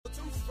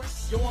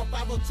Yeah.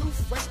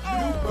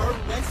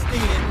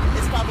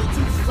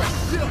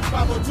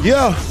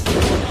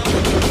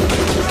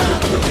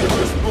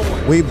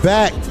 We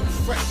back.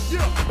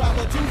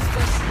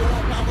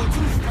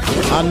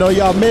 I know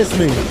y'all miss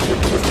me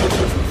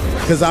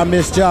because I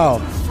missed y'all.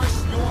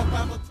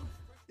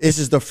 This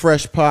is the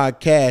Fresh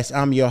Podcast.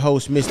 I'm your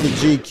host, Mr.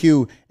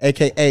 GQ,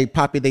 a.k.a.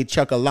 Poppy de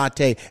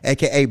Chocolate,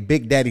 a.k.a.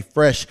 Big Daddy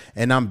Fresh,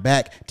 and I'm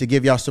back to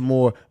give y'all some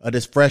more of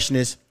this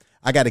freshness.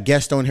 I got a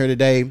guest on here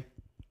today.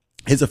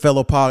 He's a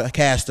fellow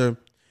podcaster.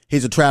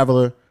 He's a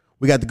traveler.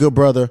 We got the good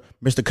brother,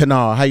 Mr.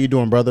 Kanal. How you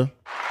doing, brother?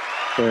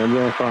 Hey, I'm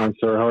doing fine,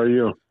 sir. How are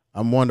you?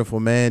 I'm wonderful,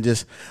 man.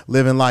 Just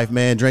living life,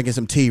 man. Drinking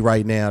some tea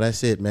right now.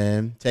 That's it,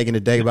 man. Taking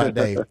it day by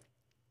day.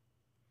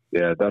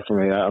 Yeah,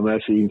 definitely. I'm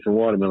actually eating some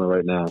watermelon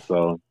right now,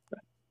 so...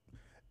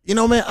 You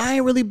know, man, I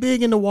ain't really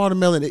big into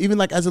watermelon. Even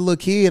like as a little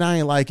kid, I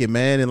ain't like it,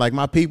 man. And like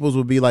my peoples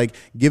would be like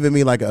giving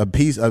me like a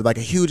piece of like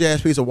a huge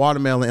ass piece of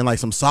watermelon and like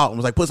some salt and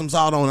was like, put some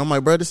salt on it. I'm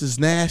like, bro, this is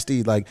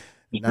nasty. Like,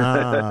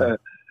 nah.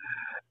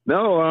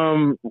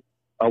 No,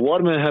 a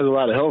watermelon has a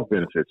lot of health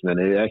benefits, man.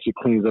 It actually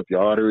cleans up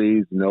your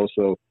arteries. And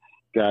also,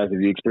 guys,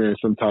 if you experience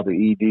some type of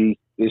ED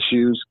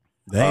issues,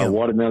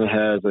 watermelon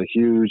has a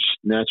huge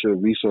natural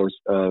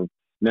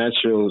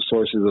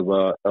sources of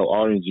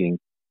orangine.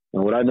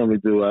 And what I normally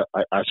do,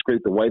 I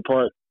scrape the white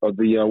part of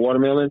the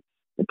watermelon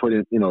and put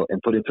it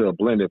into a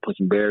blender. Put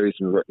some berries,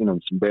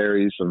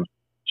 some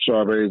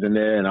strawberries in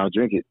there, and I'll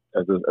drink it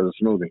as a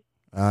smoothie.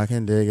 I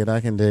can dig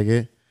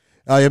it.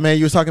 Oh yeah, man,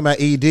 you was talking about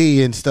ED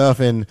and stuff,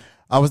 and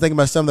I was thinking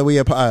about something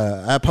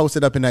that I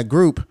posted up in that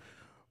group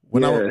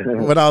when I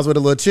was with a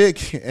little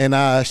chick, and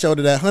I showed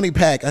her that honey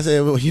pack. I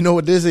said, "Well, you know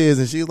what this is?"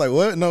 And she was like,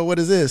 "What? No, what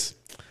is this?"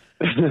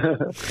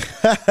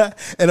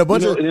 And a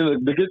bunch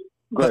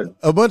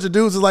a bunch of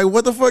dudes was like,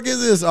 "What the fuck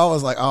is this?" I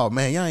was like, "Oh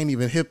man, y'all ain't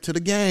even hip to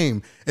the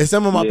game." And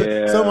some of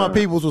my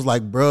peoples was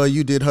like, "Bro,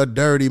 you did her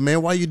dirty,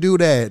 man. Why you do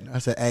that?" I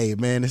said, "Hey,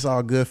 man, it's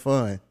all good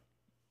fun."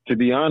 To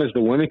be honest,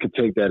 the women could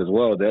take that as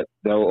well. That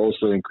will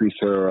also increase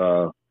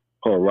her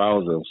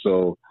arousal.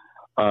 So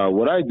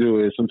what I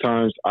do is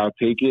sometimes I'll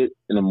take it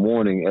in the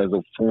morning as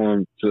a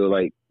form to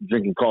like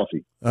drinking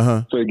coffee.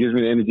 So it gives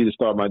me the energy to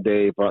start my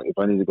day. If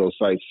I need to go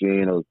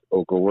sightseeing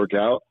or go work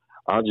out,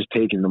 I'll just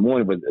take it in the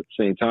morning. But at the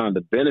same time,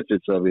 the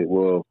benefits of it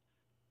will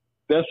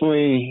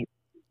definitely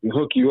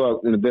hook you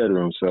up in the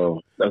bedroom.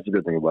 So that's the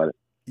good thing about it.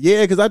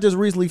 Yeah, because I just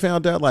recently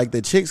found out like the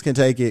chicks can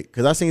take it.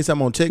 Because I seen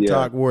something on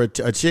TikTok where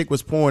a chick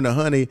was pouring the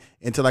honey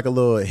into like a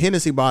little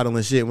Hennessy bottle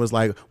and shit and was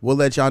like, "We'll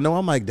let y'all know."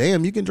 I'm like,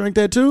 damn, you can drink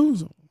that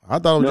too? I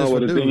thought it was just for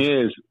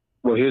dudes.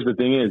 Here's the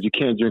thing is, you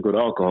can't drink with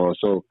alcohol.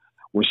 So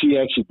when she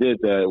actually did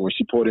that, when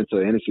she poured into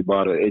a Hennessy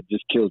bottle, it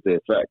just kills the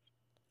effect.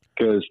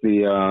 Because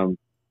the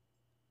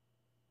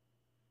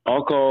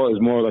alcohol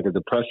is more like a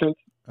depressant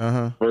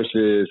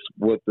versus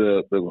what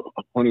the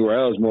honey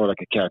royale is more like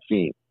a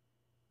caffeine.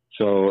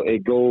 So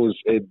it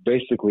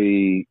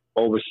basically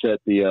overset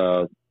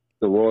the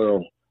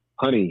royal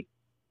honey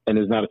and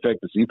is not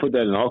effective. So you put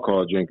that in an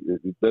alcohol drink,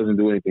 it doesn't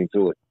do anything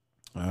to it.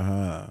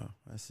 I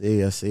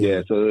see. Yeah, so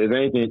if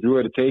anything, if you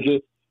were to take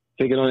it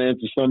on an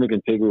empty stomach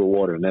and take it with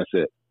water, and that's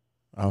it.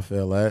 I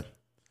feel that.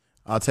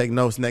 I'll take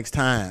notes next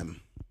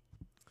time.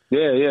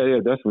 Yeah,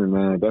 definitely,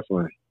 man,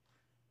 definitely.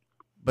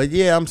 But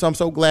yeah, I'm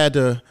so glad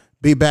to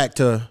be back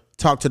to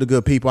talk to the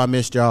good people. I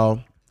missed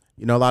y'all.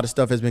 You know, a lot of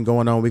stuff has been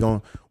going on. We're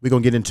gonna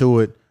get into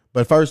it.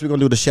 But first, we're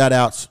going to do the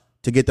shout-outs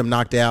to get them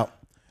knocked out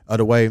of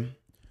the way.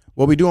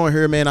 What we doing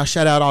here, man, I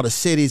shout out all the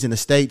cities in the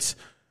states.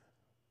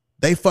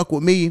 They fuck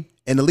with me,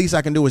 and the least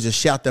I can do is just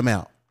shout them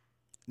out.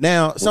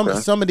 Now,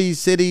 some of these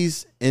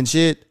cities and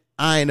shit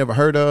I ain't never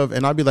heard of,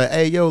 and I'll be like,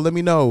 "Hey, yo, let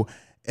me know."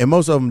 And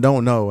most of them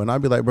don't know. And I'll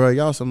be like, "Bro,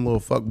 y'all some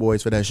little fuck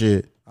boys for that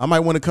shit." I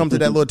might want to come to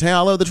that little town.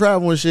 I love to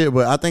travel and shit,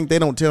 but I think they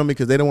don't tell me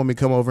because they don't want me to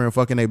come over and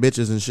fucking their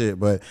bitches and shit.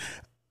 But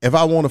if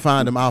I want to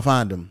find them, I'll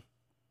find them.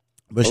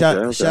 But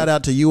shout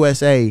out to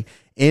USA,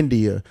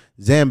 India,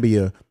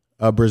 Zambia,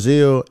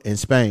 Brazil, and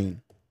Spain.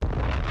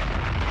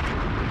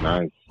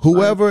 Nice.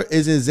 Whoever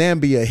is in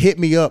Zambia, hit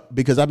me up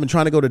because I've been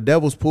trying to go to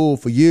Devil's Pool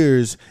for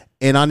years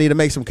and I need to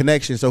make some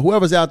connections. So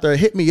whoever's out there,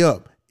 hit me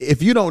up.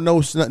 If you don't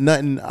know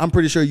nothing, I'm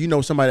pretty sure you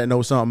know somebody that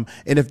knows something.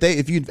 And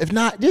if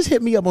not, just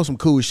hit me up on some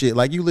cool shit.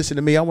 Like, you listen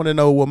to me, I want to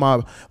know what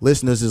my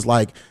listeners is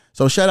like.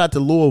 So shout out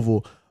to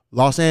Louisville,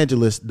 Los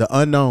Angeles, The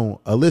Unknown,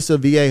 Alyssa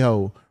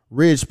Viejo,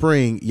 Ridge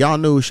Spring. Y'all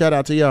knew. Shout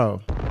out to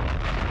y'all.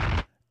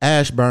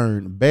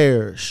 Ashburn,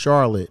 Bear,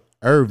 Charlotte,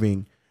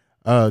 Irving,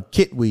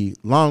 Kitwe,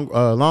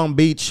 Long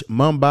Beach,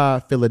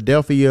 Mumbai,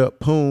 Philadelphia,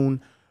 Poon,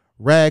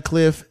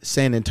 Radcliffe,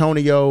 San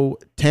Antonio,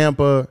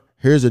 Tampa.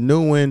 Here's a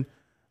new one.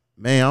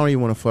 Man, I don't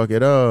even want to fuck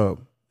it up.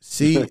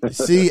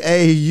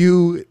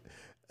 Caucasia,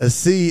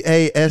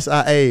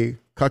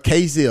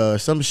 Caucasia, or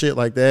some shit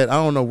like that. I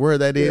don't know where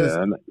that is.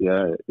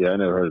 Yeah, I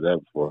never heard of that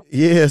before.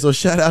 Yeah, so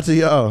shout out to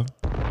y'all.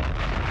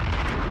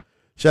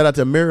 Shout out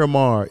to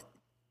Miramar.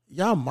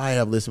 Y'all might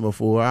have listened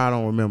before. I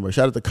don't remember.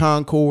 Shout out to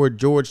Concord,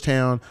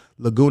 Georgetown,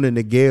 Laguna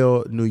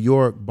Niguel, New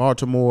York,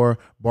 Baltimore,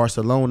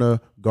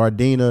 Barcelona,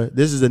 Gardena.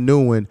 This is a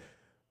new one.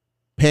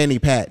 Panny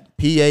Pat,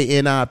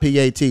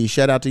 PANIPAT.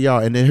 Shout out to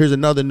y'all. And then here's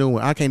another new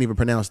one. I can't even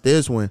pronounce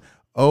this one.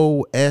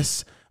 OSCEOLA.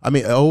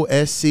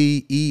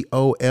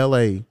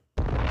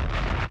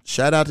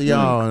 Shout out to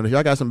y'all. And if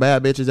y'all got some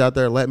bad bitches out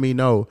there, let me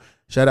know.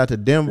 Shout out to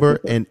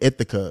Denver and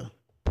Ithaca.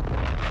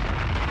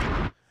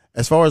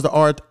 As far as the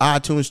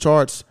iTunes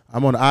charts,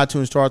 I'm on the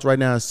iTunes charts right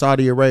now in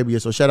Saudi Arabia.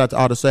 So shout out to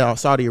all the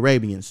Saudi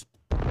Arabians.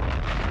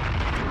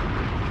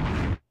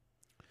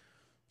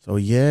 So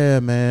yeah,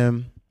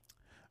 man.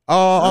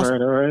 All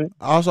right.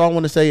 Also, I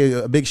want to say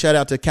a big shout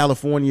out to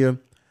California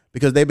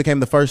because they became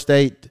the first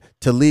state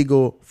to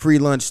legal free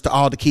lunch to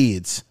all the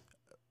kids.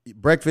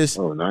 Breakfast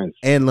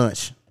and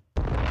lunch.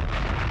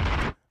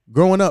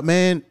 Growing up,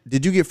 man,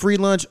 did you get free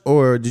lunch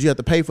or did you have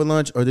to pay for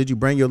lunch or did you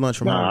bring your lunch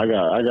from home? I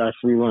got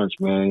free lunch,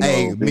 man.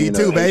 Hey, me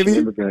too,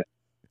 baby.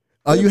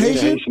 Are you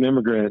Haitian? Haitian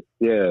immigrant.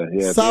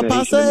 Yeah. Sans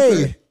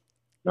passe.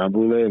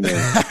 Naboule, man.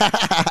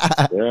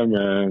 Yeah,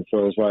 man.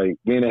 So it's like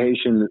being a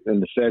Haitian in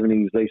the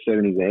 70s, late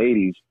 70s and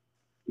 80s,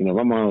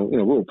 my mom,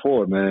 we were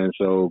poor, man.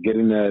 So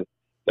getting that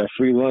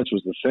free lunch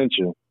was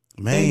essential.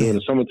 Man. And during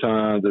the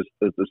summertime,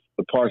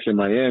 the parks in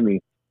Miami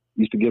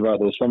used to give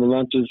out those summer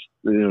lunches,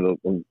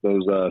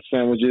 those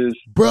sandwiches,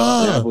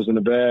 apples in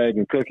the bag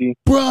and cookie.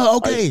 Bro,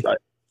 okay.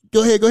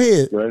 Go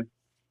ahead. Right?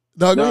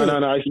 No,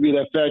 I used to be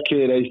that fat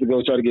kid. I used to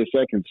go try to get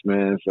seconds,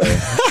 man. So,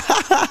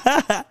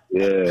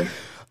 yeah.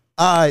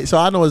 All right, so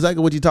I know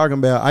exactly what you're talking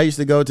about. I used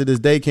to go to this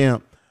day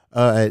camp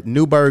at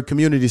Newburgh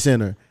Community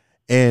Center,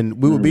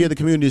 and we would be at the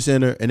community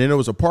center, and then there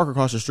was a park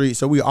across the street,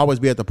 so we'd always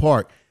be at the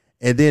park.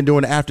 And then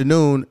during the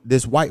afternoon,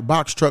 this white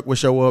box truck would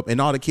show up, and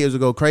all the kids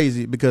would go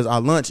crazy because our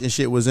lunch and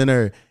shit was in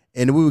there,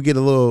 and we would get a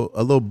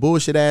little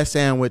bullshit ass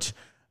sandwich,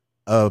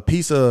 a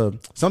piece of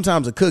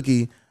sometimes a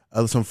cookie.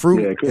 Some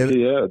fruit,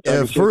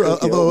 and fruit,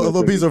 a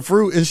little piece of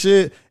fruit and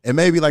shit, and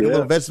maybe like a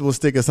little vegetable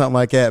stick or something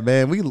like that.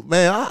 Man,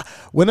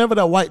 whenever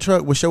that white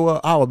truck would show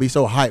up, I would be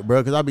so hyped,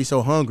 bro, because I'd be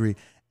so hungry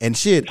and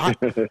shit.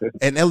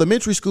 In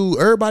elementary school,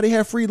 everybody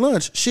had free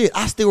lunch. Shit,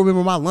 I still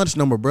remember my lunch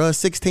number, bro,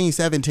 16,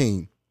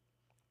 17,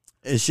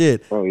 and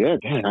shit. Oh yeah,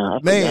 damn, I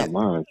forgot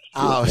mine.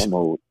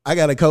 I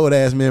got a cold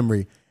ass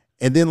memory.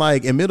 And then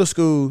like in middle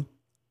school,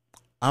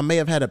 I may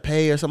have had to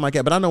pay or something like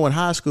that. But I know in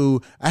high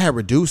school, I had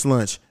reduced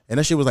lunch, and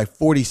that shit was like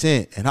 40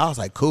 cents. And I was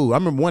like, cool. I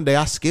remember one day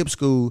I skipped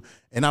school,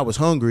 and I was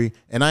hungry,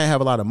 and I didn't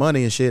have a lot of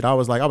money and shit. I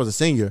was a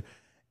senior.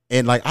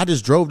 And like, I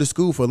just drove to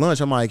school for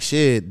lunch. I'm like,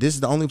 shit, this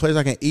is the only place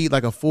I can eat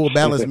like a full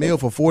balanced meal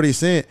for 40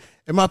 cents.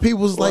 And my people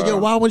was like, yo,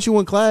 why weren't you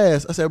in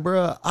class? I said,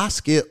 bro, I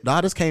skipped.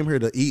 I just came here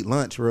to eat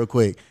lunch real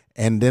quick.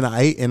 And then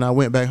I ate, and I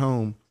went back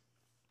home.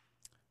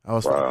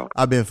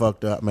 I've been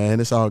fucked up, man.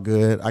 It's all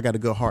good. I got a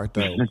good heart,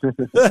 though.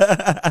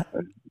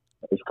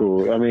 It's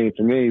cool. I mean,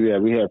 for me, yeah,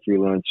 we had free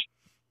lunch.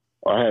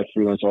 I had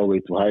free lunch all the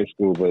way through high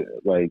school, but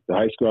like the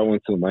high school I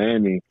went to in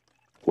Miami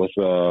was,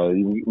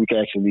 we could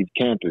actually leave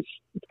campus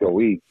to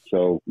go eat.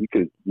 So we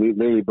could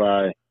literally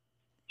buy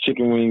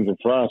chicken wings and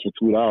fries for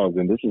 $2.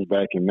 And this is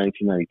back in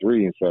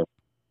 1993 and stuff.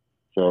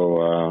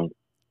 So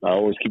I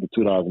always keep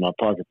 $2 in my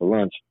pocket for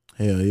lunch.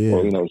 Hell yeah.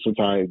 Or,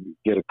 sometimes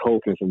get a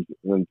Coke and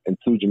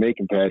two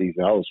Jamaican patties,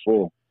 and I was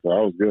full. So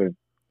I was good.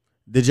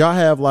 Did y'all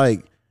have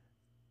like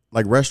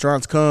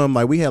restaurants come?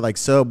 Like we had like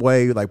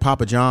Subway, like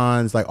Papa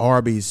John's, like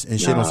Arby's and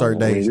shit on certain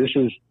days. This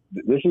is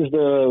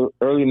the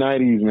early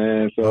 90s,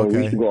 man. So we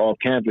used to go off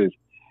campus.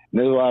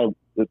 And there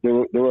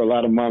were a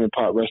lot of mom and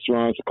pop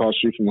restaurants across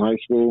the street from high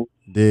school.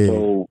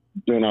 So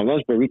during our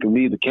lunch break, we could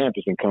leave the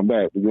campus and come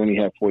back. We only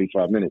have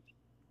 45 minutes.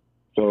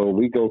 So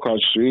we go across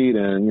the street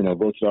and,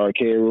 go to the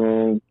arcade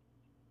room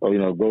or,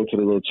 go to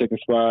the little chicken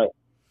spot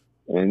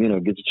and,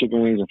 get your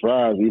chicken wings and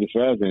fries, eat it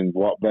fast, and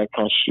walk back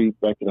across the street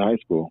back to the high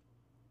school.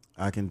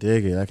 I can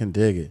dig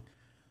it.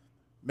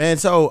 Man,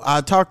 so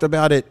I talked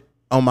about it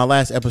on my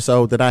last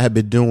episode that I have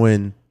been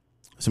doing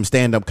some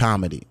stand-up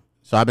comedy.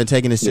 So I've been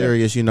taking it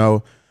serious,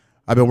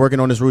 I've been working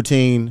on this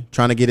routine,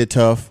 trying to get it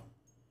tough.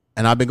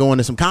 And I've been going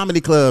to some comedy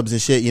clubs and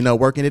shit,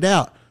 working it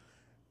out.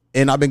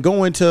 And I've been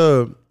going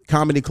to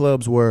comedy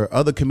clubs where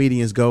other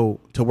comedians go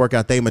to work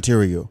out their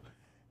material.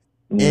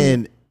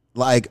 And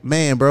like,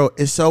 man, bro,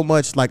 it's so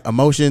much like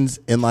emotions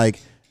and like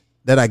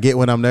that I get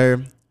when I'm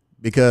there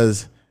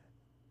because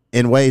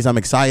in ways I'm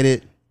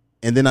excited.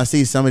 And then I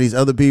see some of these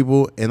other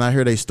people and I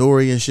hear their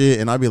story and shit.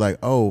 And I be like,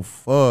 oh,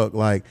 fuck.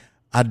 Like,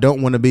 I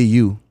don't want to be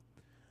you.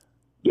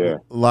 Yeah.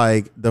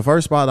 Like the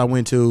first spot I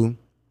went to,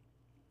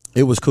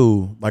 it was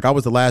cool. Like I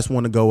was the last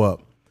one to go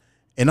up.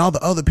 And all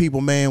the other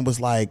people, man, was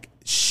like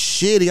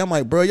shitty. I'm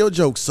like, bro, your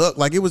jokes suck.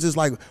 Like it was this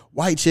like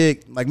white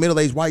chick, like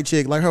middle-aged white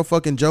chick. Like her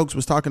fucking jokes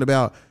was talking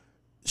about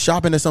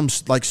shopping at some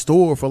like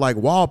store for like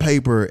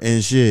wallpaper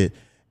and shit.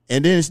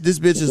 And then this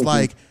bitch is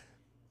like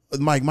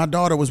my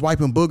daughter was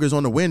wiping boogers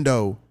on the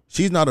window.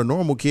 She's not a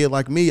normal kid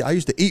like me. I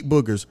used to eat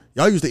boogers.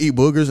 Y'all used to eat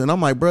boogers. And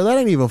I'm like, bro, that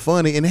ain't even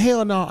funny. And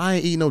hell no, I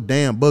ain't eating no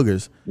damn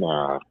boogers.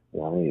 Nah, I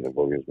ain't eating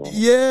boogers, man.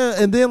 Yeah,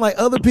 and then like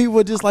other people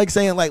were just like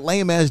saying like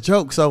lame ass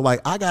jokes. So like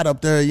I got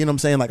up there, you know what I'm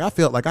saying? Like I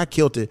felt like I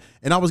killed it.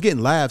 And I was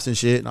getting laughs and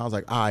shit. And I was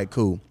like, all right,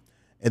 cool.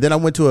 And then I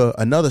went to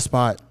another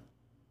spot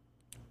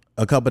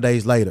a couple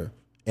days later.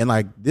 And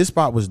like this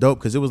spot was dope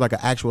because it was like an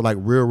actual like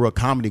real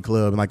comedy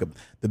club and like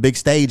the big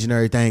stage and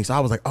everything. So I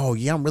was like, oh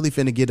yeah, I'm really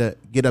finna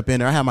get up in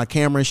there. I had my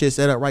camera and shit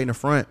set up right in the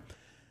front,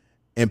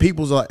 and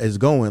people's is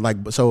going like,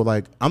 so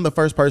like I'm the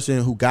first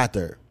person who got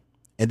there,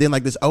 and then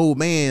like this old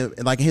man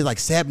like in his like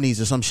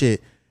 70s or some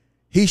shit,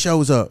 he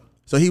shows up.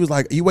 So he was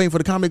like, you waiting for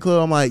the comedy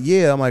club? I'm like,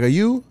 yeah. I'm like, are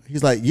you?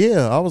 He's like,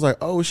 yeah. I was like,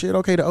 oh shit,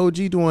 okay, the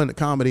OG doing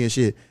comedy and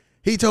shit.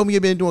 He told me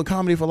he'd been doing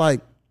comedy for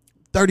like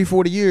 30,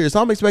 40 years.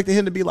 So I'm expecting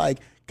him to be like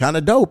kind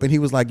of dope. And he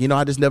was like, you know,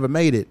 I just never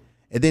made it.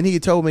 And then he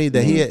told me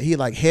that he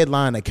like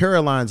headlined at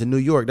Caroline's in New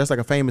York. That's like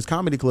a famous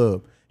comedy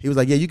club. He was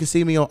like, yeah, you can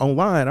see me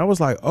online. I was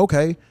like,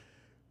 okay.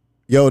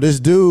 Yo, this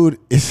dude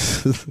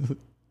is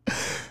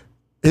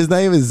his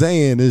name is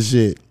Zan and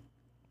shit.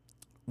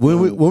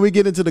 When we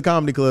get into the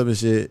comedy club and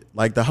shit,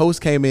 like the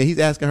host came in, he's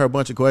asking her a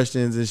bunch of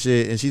questions and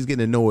shit, and she's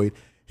getting annoyed.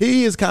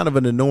 He is kind of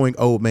an annoying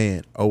old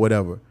man or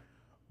whatever.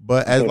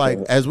 But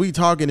as we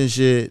talking and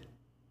shit,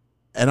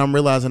 and I'm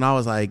realizing I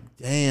was like,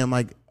 damn,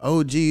 like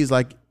OG's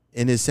like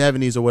in his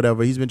 70s or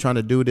whatever. He's been trying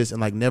to do this and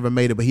like never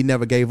made it, but he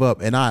never gave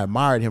up. And I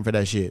admired him for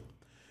that shit.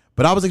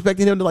 But I was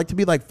expecting him to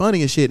be like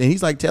funny and shit. And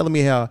he's like telling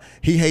me how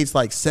he hates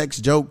like sex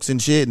jokes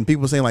and shit and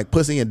people saying like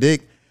pussy and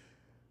dick.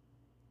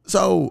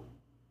 So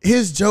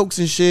his jokes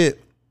and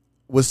shit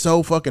was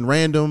so fucking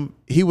random.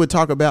 He would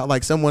talk about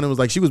like someone that was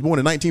like, she was born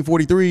in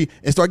 1943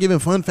 and start giving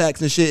fun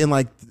facts and shit. And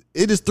like,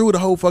 it just threw the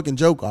whole fucking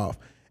joke off.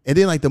 And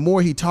then like the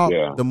more he talked,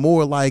 the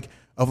more like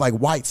of like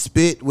white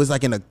spit was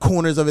like in the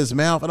corners of his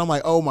mouth. And I'm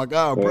like, oh my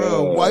God,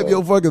 bro, wipe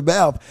your fucking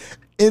mouth.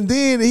 And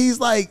then he's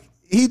like,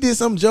 he did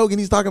some joke and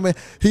he's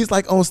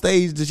like on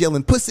stage just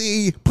yelling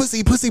pussy,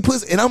 pussy, pussy,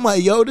 pussy. And I'm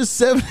like, yo, this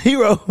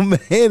 70-year-old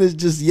man is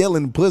just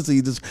yelling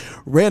pussy just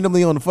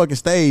randomly on the fucking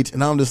stage.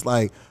 And I'm just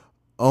like,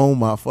 oh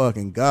my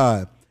fucking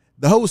God.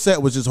 The whole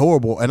set was just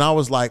horrible. And I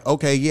was like,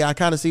 okay, yeah, I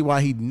kind of see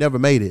why he never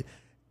made it.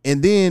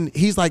 And then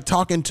he's like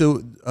talking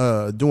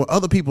to, doing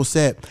other people's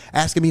set,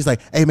 asking me, he's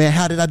like, hey man,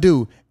 how did I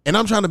do? And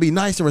I'm trying to be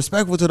nice and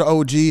respectful to the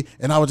OG.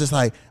 And I was just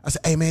like, I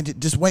said, hey man,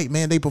 just wait,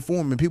 man. They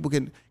perform and people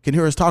can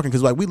hear us talking.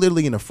 Cause like we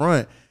literally in the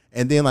front.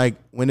 And then like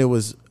when it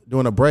was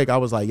doing a break, I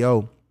was like,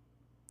 yo,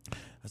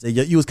 I said,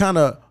 you was kind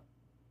of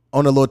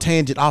on a little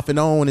tangent off and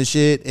on and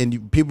shit.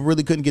 And people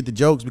really couldn't get the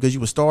jokes because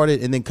you was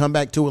started and then come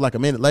back to it like a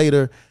minute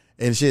later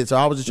and shit. So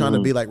I was just trying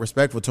to be like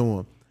respectful to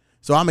him.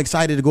 So I'm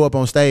excited to go up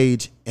on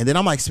stage. And then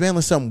I'm like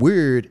smelling something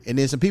weird. And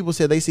then some people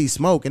said they see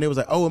smoke and it was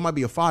like, oh, it might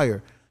be a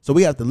fire. So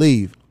we have to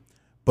leave.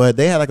 But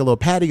they had like a little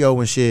patio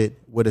and shit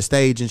with a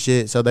stage and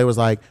shit. So they was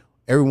like,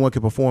 everyone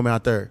could perform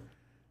out there.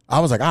 I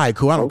was like, all right,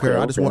 cool. I don't care.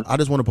 I just want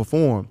to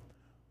perform.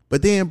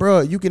 But then, bro,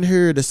 you can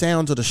hear the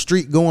sounds of the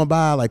street going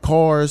by, like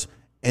cars.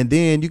 And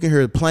then you can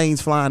hear planes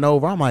flying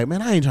over. I'm like,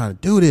 man, I ain't trying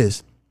to do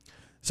this.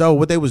 So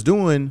what they was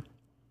doing,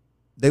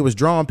 they was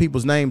drawing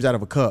people's names out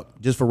of a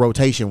cup just for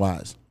rotation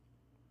wise.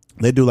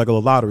 They do like a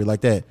little lottery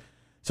like that.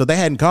 So they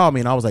hadn't called me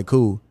and I was like,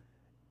 cool.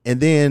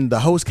 And then the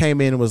host came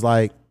in and was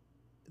like,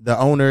 the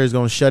owner is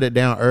going to shut it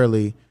down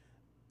early.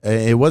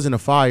 It wasn't a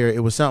fire.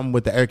 It was something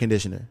with the air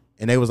conditioner.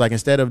 And they was like,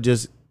 instead of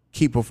just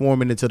keep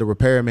performing until the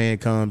repairman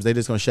comes, they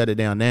just going to shut it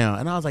down now.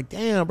 And I was like,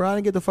 damn, bro, I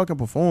didn't get to fucking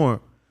perform.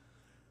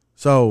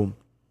 So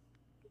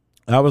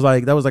I was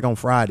like, that was like on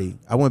Friday.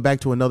 I went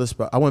back to another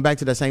spot. I went back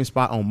to that same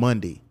spot on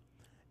Monday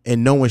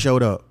and no one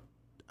showed up.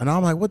 And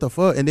I'm like, what the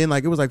fuck? And then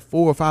like, it was like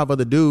 4 or 5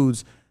 other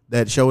dudes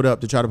that showed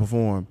up to try to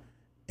perform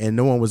and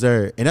no one was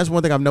there. And that's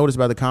one thing I've noticed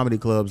about the comedy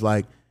clubs.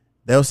 Like,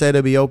 they'll say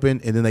they'll be open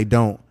and then they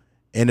don't.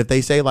 And if they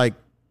say like,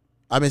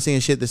 I've been seeing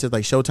shit that says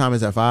like showtime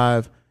is at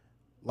 5,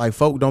 like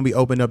folk don't be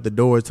opening up the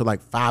doors to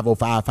like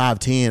 5:05,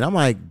 5:10. I'm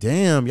like,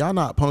 damn, y'all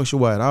not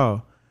punctual at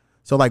all.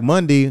 So like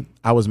Monday,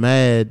 I was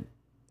mad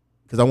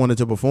because I wanted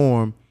to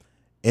perform.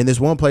 And this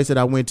one place that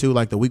I went to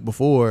like the week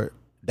before,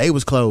 they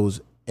was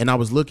closed. And I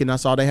was looking, I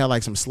saw they had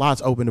like some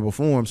slots open to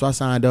perform. So I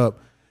signed up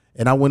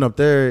and I went up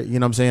there, you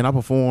know what I'm saying? I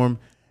performed.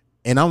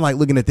 And I'm like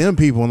looking at them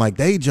people and like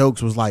they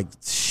jokes was like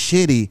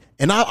shitty.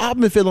 And I've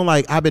been feeling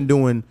like I've been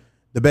doing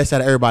the best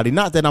out of everybody.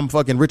 Not that I'm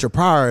fucking Richard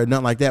Pryor or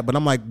nothing like that, but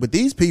I'm like, with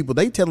these people,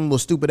 they telling little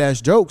stupid ass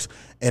jokes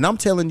and I'm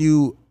telling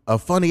you a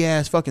funny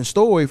ass fucking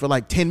story for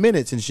like 10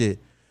 minutes and shit.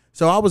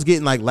 So I was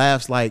getting like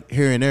laughs like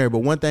here and there. But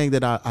one thing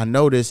that I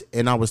noticed,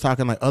 and I was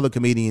talking like other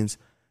comedians,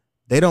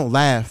 they don't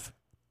laugh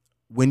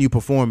when you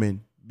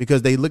performing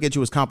because they look at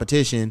you as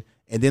competition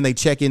and then they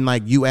check in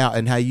like you out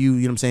and how you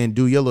know what I'm saying,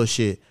 do your little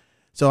shit.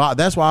 So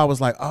that's why I was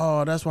like,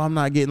 oh, that's why I'm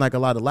not getting like a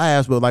lot of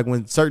laughs. But like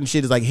when certain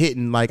shit is like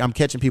hitting, like I'm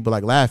catching people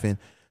like laughing.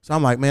 So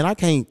I'm like, man,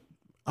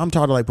 I'm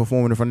tired of like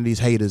performing in front of these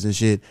haters and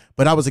shit.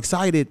 But I was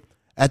excited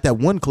at that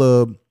one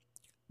club.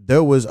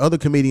 There was other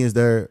comedians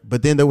there,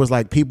 but then there was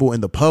like people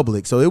in the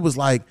public. So it was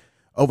like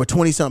over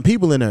 20 something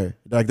people in there.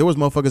 Like there was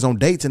motherfuckers on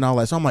dates and all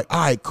that. So I'm like, all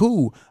right,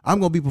 cool. I'm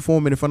going to be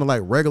performing in front of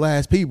like regular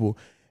ass people.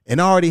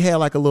 And I already had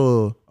like a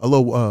little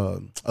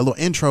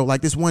intro.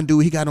 Like this one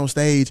dude, he got on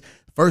stage.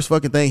 First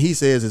fucking thing he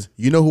says is,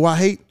 you know who I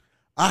hate?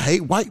 I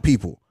hate white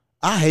people.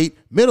 I hate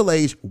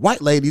middle-aged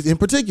white ladies in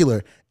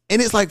particular.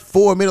 And it's like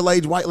 4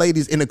 middle-aged white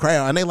ladies in the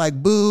crowd. And they like,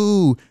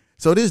 boo.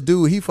 So this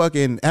dude, he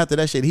fucking, after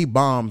that shit, he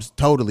bombs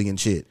totally and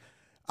shit.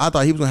 I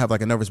thought he was gonna have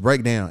like a nervous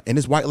breakdown. And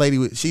this white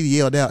lady, she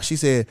yelled out, she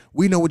said,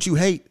 "We know what you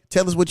hate.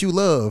 Tell us what you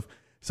love."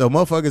 So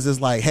motherfuckers is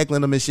like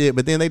heckling him and shit.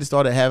 But then they just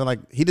started having like,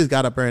 he just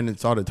got up there and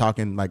started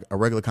talking like a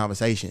regular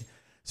conversation.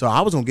 So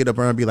I was gonna get up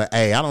there and be like,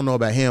 "Hey, I don't know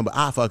about him, but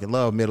I fucking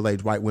love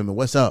middle-aged white women.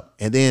 What's up?"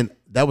 And then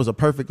that was a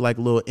perfect like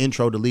little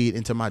intro to lead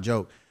into my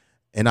joke.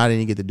 And I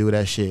didn't get to do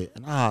that shit.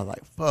 And I was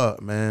like,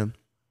 fuck, man.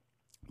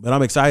 But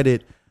I'm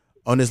excited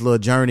on this little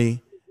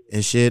journey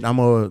and shit. I'm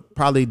gonna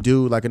probably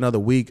do like another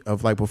week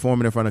of like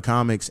performing in front of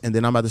comics, and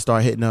then I'm about to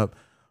start hitting up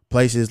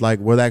places like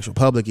where the actual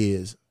public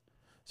is.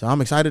 So I'm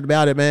excited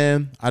about it,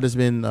 man. I just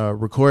been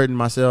recording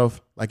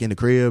myself like in the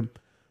crib,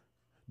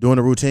 doing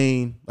a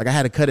routine. Like I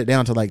had to cut it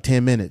down to like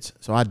 10 minutes.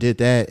 So I did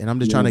that, and I'm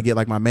just trying to get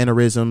like my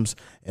mannerisms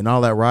and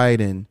all that right.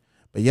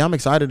 But yeah, I'm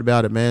excited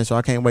about it, man. So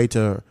I can't wait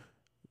to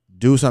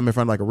do something in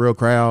front of like a real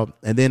crowd.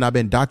 And then I've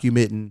been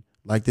documenting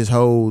like this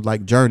whole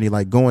like journey,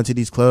 like going to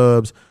these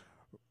clubs,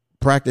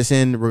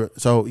 practicing.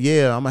 So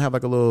yeah, I'm gonna have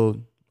like a little,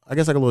 I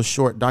guess like a little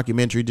short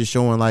documentary just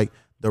showing like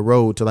the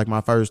road to like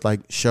my first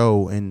like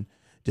show and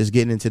just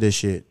getting into this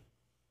shit.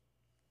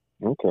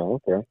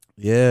 Okay.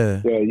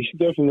 Yeah. Yeah, you should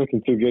definitely look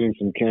into getting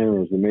some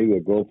cameras and maybe a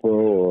GoPro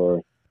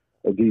or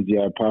a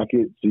DJI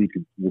Pocket so you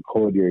could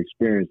record your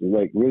experience and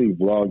like really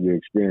vlog your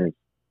experience.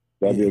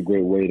 That'd be a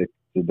great way to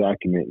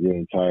document your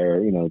entire,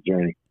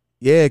 journey.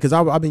 Yeah, because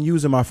I've been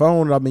using my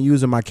phone and I've been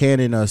using my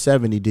Canon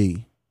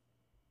 70D.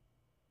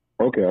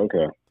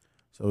 Okay.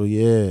 So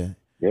yeah.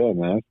 Yeah,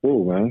 man. That's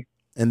cool, man.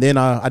 And then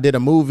I did a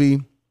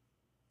movie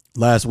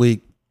last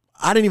week.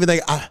 I didn't even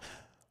think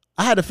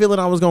I had a feeling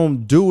I was gonna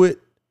do it,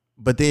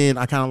 but then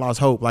I kind of lost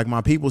hope. Like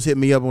my peoples hit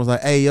me up and was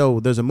like, "Hey, yo,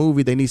 there's a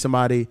movie. They need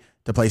somebody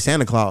to play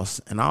Santa Claus."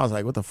 And I was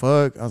like, "What the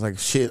fuck?" I was like,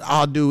 "Shit,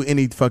 I'll do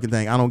any fucking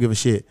thing. I don't give a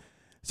shit."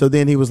 So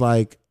then he was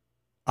like,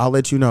 "I'll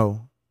let you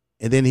know."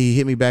 And then he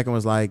hit me back and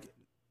was like,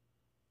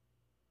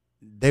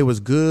 they was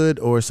good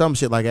or some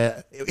shit like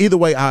that. Either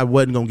way, I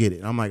wasn't gonna get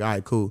it. I'm like, all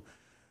right, cool.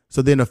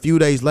 So then a few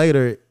days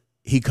later,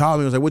 he called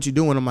me and was like, "What you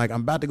doing?" I'm like,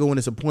 "I'm about to go in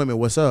this appointment.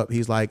 What's up?"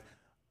 He's like,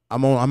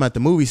 I'm at the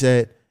movie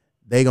set.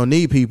 They gonna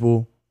need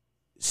people.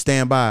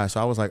 Stand by."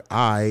 So I was like,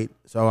 all right.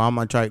 So I'm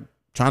like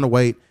trying to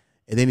wait.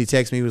 And then he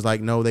texted me. He was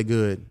like, "No, they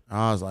good."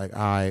 I was like,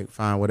 all right,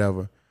 fine,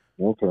 whatever.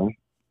 Okay.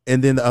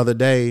 And then the other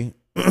day,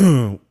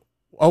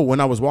 when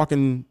I was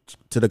walking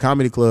to the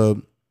comedy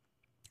club,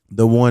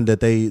 the one that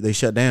they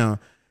shut down,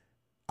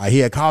 he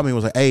had called me and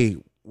was like, "Hey,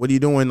 what are you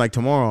doing like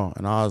tomorrow?"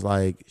 And I was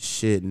like,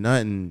 "Shit,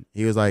 nothing."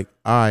 He was like,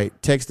 "All right,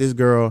 text this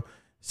girl,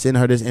 send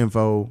her this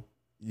info.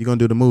 You're going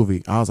to do the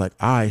movie." I was like,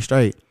 "All right,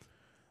 straight."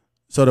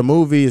 So the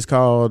movie is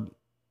called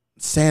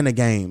Santa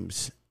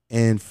Games,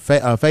 and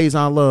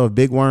Faison Love,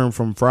 Big Worm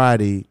from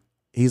Friday,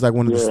 he's like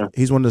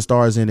he's one of the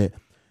stars in it.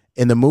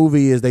 And the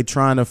movie is they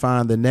trying to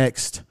find the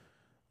next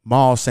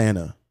mall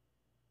Santa.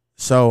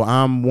 So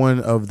I'm one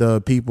of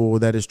the people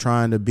that is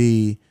trying to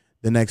be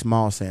the next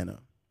mall Santa.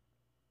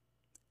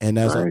 And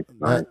that's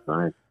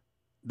nice.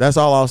 That's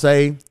all I'll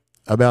say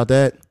about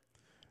that.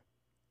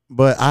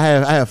 But I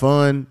have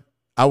fun.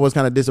 I was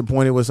kind of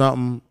disappointed with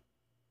something,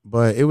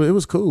 but it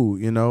was cool.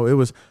 It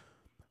was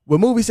with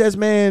movie sets,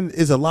 man,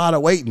 is a lot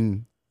of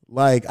waiting.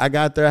 Like I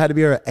got there, I had to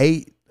be here at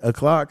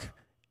 8:00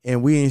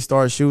 and we ain't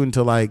start shooting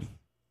till like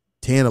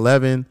 10,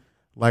 11.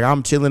 Like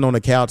I'm chilling on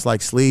the couch,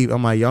 like sleep.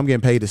 I'm like, yo, I'm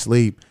getting paid to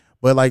sleep.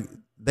 But like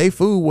they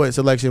food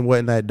selection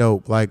wasn't that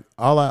dope. Like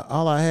all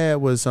I had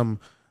was some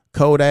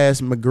cold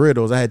ass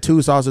McGriddles. I had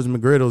 2 sausage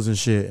McGriddles and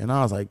shit. And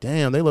I was like,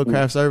 damn, they look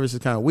craft service is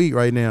kind of weak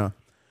right now.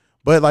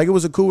 But like it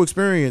was a cool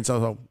experience.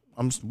 So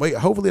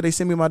hopefully they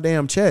send me my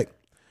damn check.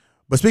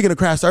 But speaking of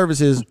craft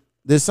services,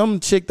 there's some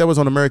chick that was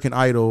on American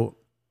Idol,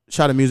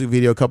 shot a music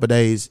video a couple of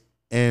days,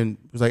 and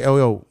was like, "Oh,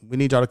 yo, we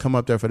need y'all to come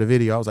up there for the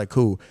video." I was like,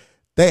 cool.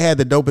 They had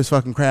the dopest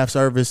fucking craft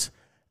service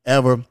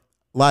ever.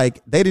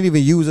 Like they didn't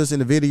even use us in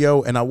the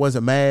video, and I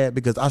wasn't mad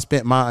because I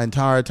spent my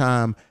entire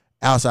time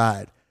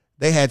outside.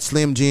 They had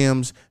Slim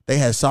Jims, they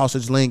had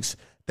sausage links,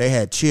 they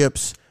had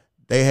chips,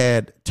 they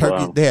had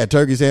turkey, They had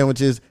turkey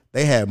sandwiches,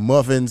 they had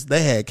muffins,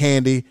 they had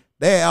candy,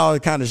 they had all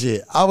kind of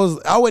shit. I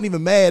wasn't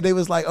even mad. They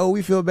was like, "Oh,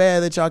 we feel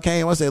bad that y'all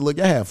came." I said, "Look,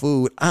 y'all have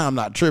food. I'm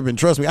not tripping.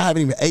 Trust me, I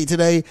haven't even ate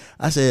today."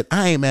 I said,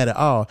 "I ain't mad at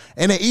all."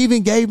 And they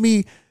even gave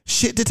me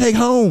shit to take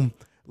home.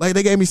 Like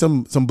they gave me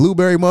some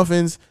blueberry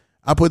muffins.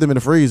 I put them in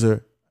the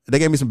freezer. They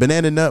gave me some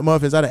banana nut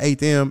muffins. I done ate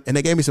them. And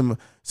they gave me some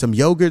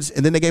yogurts.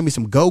 And then they gave me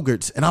some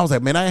Go-Gurts. And I was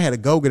like, man, I ain't had a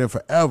Go-Gurt in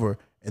forever.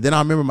 And then I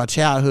remember my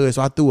childhood.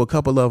 So I threw a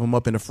couple of them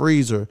up in the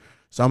freezer.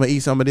 So I'm going to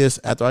eat some of this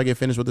after I get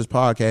finished with this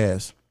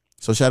podcast.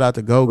 So shout out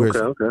to Go-Gurts.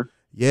 Okay.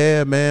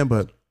 Yeah, man.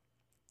 But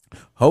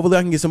hopefully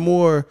I can get some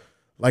more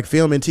like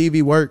film and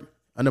TV work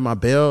under my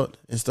belt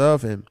and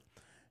stuff. And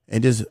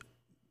just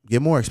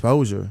get more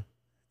exposure.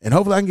 And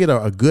hopefully I can get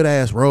a good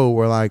ass role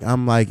where like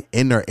I'm like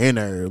in there,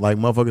 like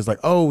motherfuckers like,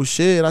 "Oh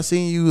shit, I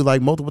seen you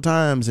like multiple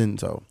times." And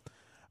so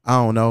I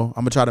don't know.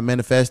 I'm gonna try to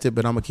manifest it,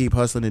 but I'm gonna keep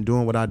hustling and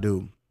doing what I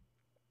do.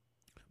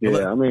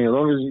 Yeah, I mean, as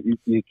long as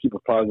you keep a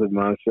positive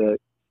mindset,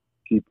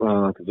 keep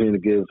continue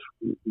to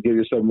give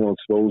yourself more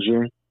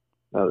exposure,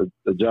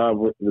 the job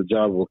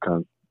will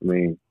come. I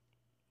mean,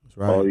 That's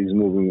right. all these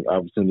moving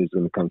opportunities are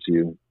going to come to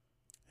you.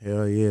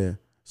 Hell yeah.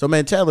 So,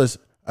 man, tell us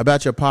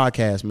about your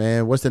podcast,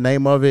 man. What's the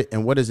name of it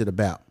and what is it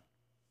about?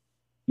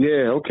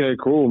 Yeah. Okay.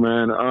 Cool,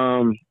 man.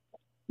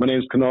 My name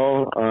is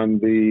Kanal. I'm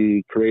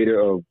the creator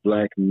of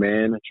Black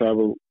Man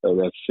Travel.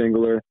 That's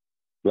singular,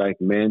 Black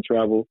Man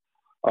Travel.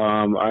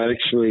 I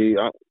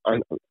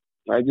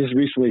just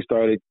recently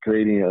started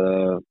creating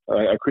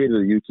I created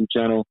a YouTube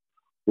channel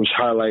which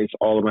highlights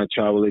all of my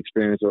travel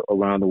experience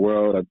around the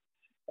world.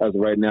 As of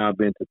right now, I've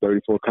been to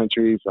 34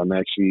 countries. I'm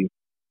actually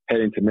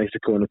heading to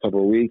Mexico in a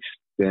couple of weeks,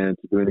 then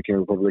to Dominican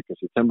Republic in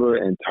September,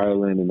 and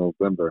Thailand in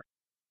November.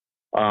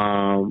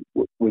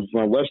 With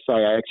my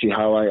website, I actually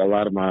highlight a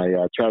lot of my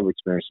travel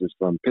experiences,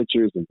 from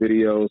pictures and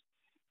videos,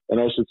 and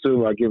also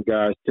too, I give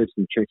guys tips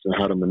and tricks on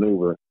how to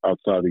maneuver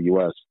outside the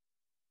U.S.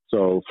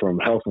 So from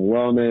health and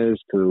wellness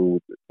to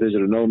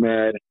digital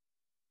nomad.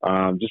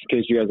 Just in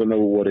case you guys don't know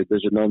what a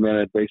digital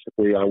nomad,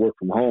 basically I work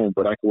from home,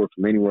 but I can work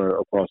from anywhere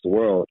across the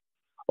world.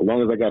 As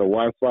long as I got a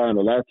Wi-Fi and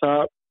a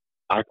laptop,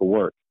 I can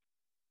work.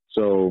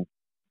 So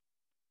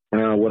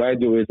what I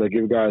do is I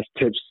give guys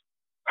tips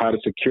how to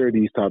secure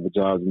these type of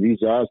jobs, and these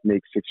jobs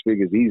make six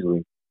figures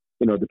easily,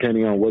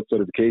 depending on what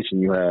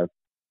certification you have.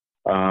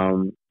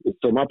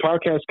 So my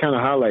podcast kind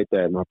of highlight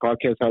that. My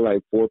podcast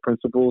highlight 4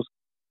 principles,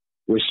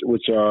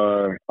 which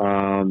are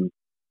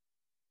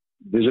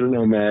digital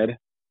nomad,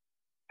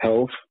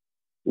 health,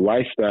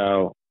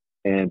 lifestyle,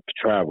 and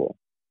travel.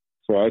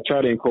 So I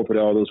try to incorporate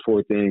all those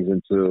 4 things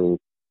into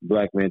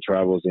Black Man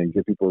Travels and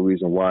give people a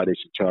reason why they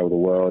should travel the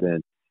world.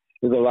 And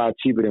it's a lot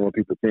cheaper than what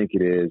people think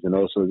it is. And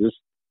also just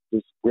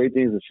great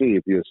things to see.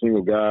 If you're a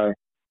single guy,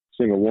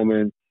 single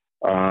woman,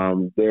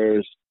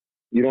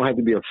 you don't have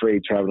to be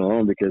afraid traveling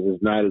alone, because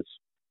it's not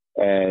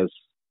as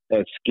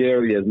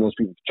scary as most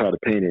people try to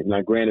paint it.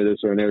 Now, granted,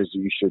 there's certain areas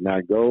you should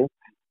not go,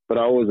 but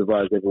I always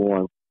advise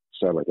everyone.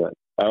 Sorry about that.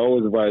 I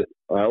always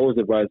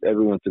advise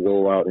everyone to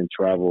go out and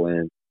travel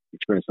and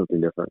experience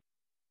something different.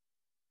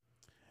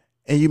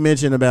 And you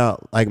mentioned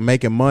about like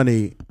making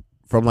money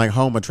from like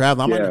home or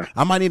travel.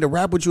 I might need to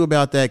rap with you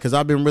about that, because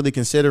I've been really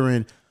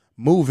considering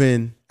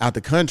moving out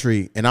the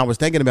country, and I was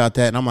thinking about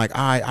that, and I'm like,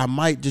 I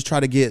might just try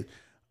to get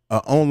an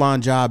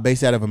online job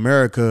based out of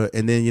America,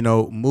 and then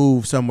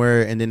move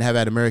somewhere and then have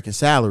that American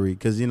salary,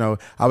 because I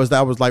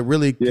was like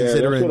really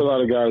considering. That's what a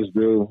lot of guys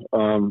do.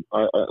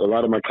 A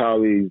lot of my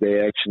colleagues, they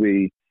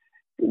actually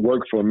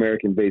work for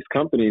American-based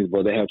companies,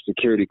 but they have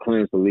security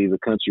clearance to leave the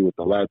country with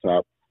a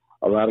laptop.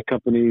 A lot of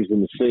companies in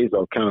the States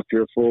are kind of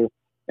fearful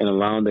and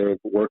allowing their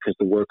workers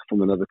to work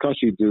from another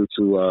country due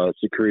to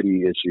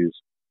security issues,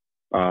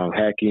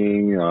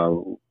 hacking,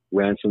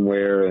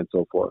 ransomware, and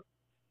so forth.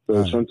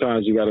 So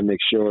sometimes you got to make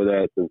sure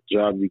that the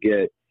job you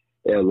get,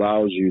 it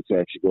allows you to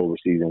actually go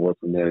overseas and work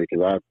from there.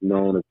 Because I've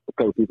known a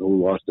couple of people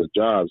who lost their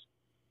jobs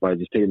by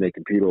just taking their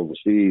computer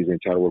overseas and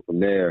try to work from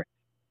there,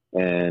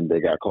 and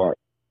they got caught.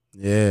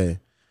 Yeah.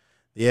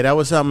 Yeah, that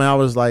was something I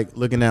was like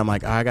looking at. I'm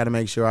like, I got to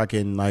make sure I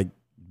can like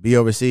be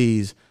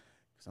overseas.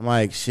 I'm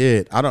like,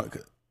 shit, I was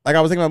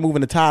thinking about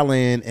moving to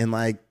Thailand, and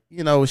like,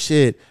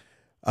 shit,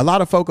 a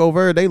lot of folk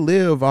over there, they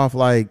live off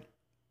like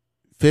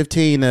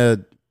 $1,500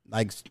 to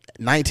like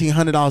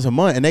 $1,900 a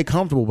month, and they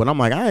comfortable. But I'm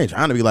like, I ain't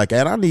trying to be like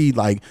that. I need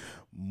like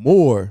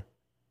more.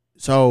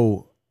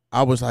 So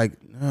I was like,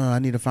 I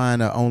need to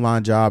find an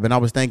online job. And I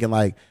was thinking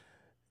like,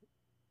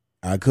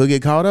 I could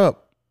get caught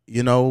up,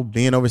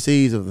 being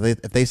overseas.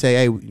 If they say,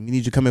 hey, we need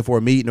you to come in for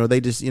a meeting, or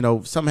they just,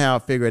 somehow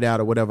figure it out,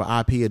 or whatever,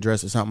 IP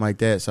address or something like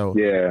that. So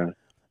yeah.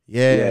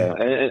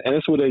 And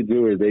that's what they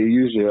do, is they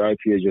use your IP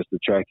address to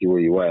track you where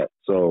you at.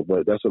 So,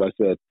 but that's what I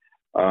said.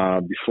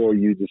 Before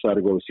you decide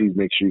to go overseas,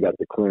 make sure you got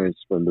the clearance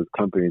from the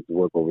companies to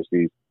work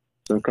overseas.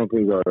 Some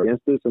companies are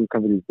against it. Some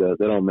companies, they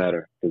don't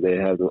matter, because they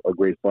have a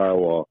great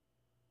firewall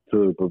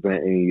to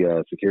prevent any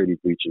security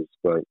breaches.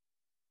 But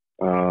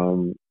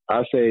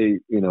I say,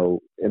 in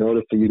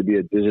order for you to be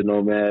a digital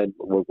nomad,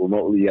 work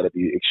remotely, you got to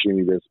be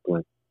extremely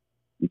disciplined.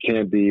 You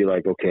can't be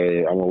like, okay,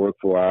 I'm going to work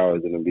 4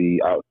 hours and then be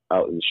out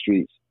in the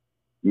streets.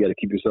 You got to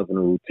keep yourself in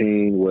a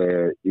routine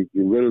where you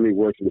literally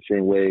work in the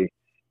same way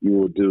you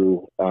will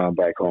do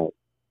back home.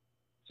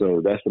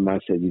 So that's the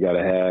mindset you got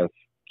to have.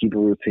 Keep a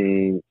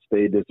routine,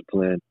 stay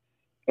disciplined,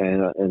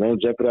 and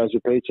don't jeopardize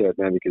your paycheck,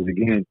 man, because,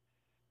 again,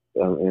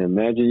 and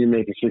imagine you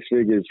making 6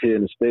 figures here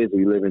in the States, or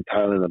you live in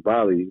Thailand or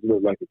Bali. You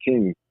look like a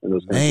king in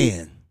those countries.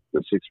 Man.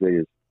 The 6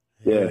 figures.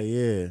 Yeah.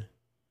 Yeah.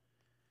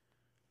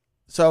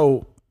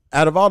 So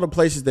out of all the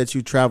places that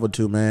you traveled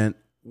to, man,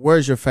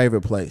 where's your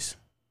favorite place?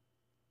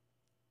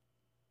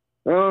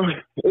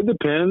 It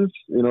depends,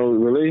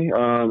 really.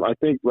 I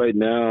think right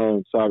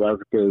now South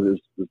Africa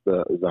is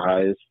the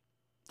highest.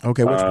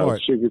 Okay, which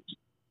part?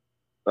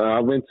 I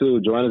went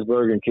to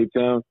Johannesburg and Cape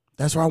Town.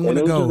 That's where I want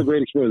to go. It was a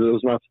great experience.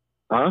 It was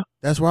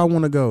That's where I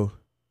want to go.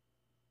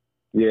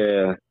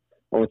 Yeah,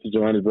 I went to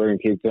Johannesburg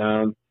and Cape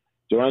Town.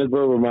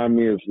 Johannesburg reminded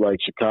me of like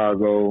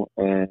Chicago,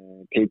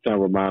 and Cape Town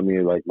reminded me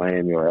of like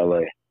Miami or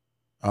LA.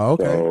 Oh,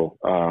 okay. So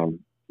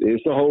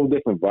it's a whole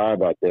different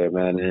vibe out there,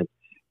 man. And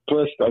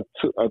Plus,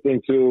 I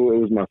think too, it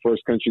was my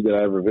first country that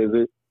I ever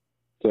visited,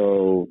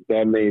 so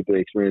that made the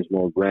experience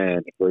more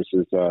grand.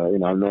 Versus, I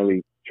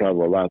normally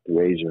travel a lot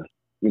through Asia.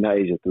 Not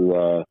Asia,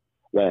 through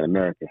Latin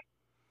America.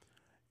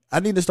 I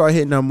need to start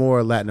hitting up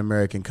more Latin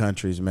American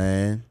countries,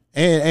 man,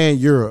 and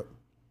Europe.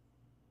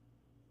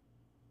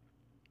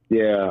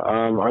 Yeah,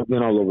 I've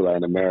been all over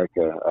Latin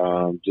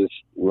America. Just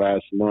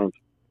last month,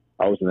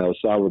 I was in El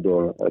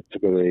Salvador. I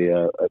took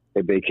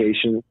a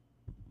vacation.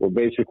 Well,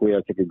 basically,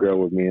 I took a girl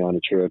with me on a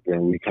trip,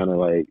 and we kind of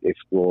like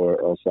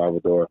explore El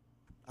Salvador.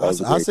 I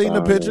seen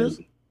the pictures.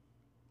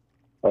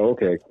 Oh,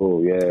 okay,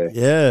 cool.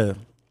 Yeah,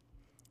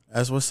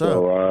 that's what's up.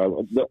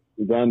 So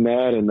done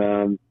that,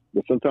 and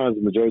but sometimes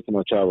the majority of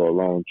my travel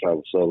alone,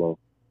 travel solo.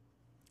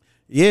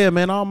 Yeah,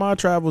 man, all my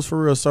travels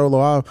for real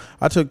solo.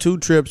 I took 2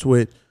 trips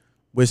with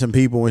some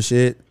people and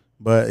shit,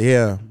 but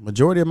yeah,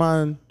 majority of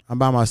mine I'm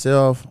by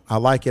myself. I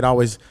like it. I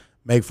always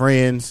make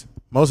friends.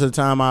 Most of the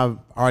time, I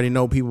already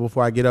know people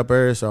before I get up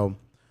there. So,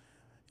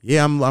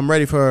 yeah, I'm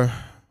ready for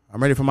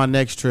my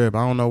next trip.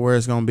 I don't know where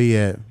it's gonna be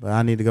at, but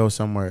I need to go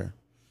somewhere.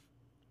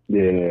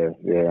 Yeah.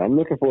 I'm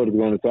looking forward to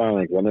going to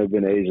Thailand because I've never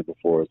been to Asia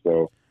before.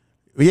 So,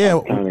 yeah,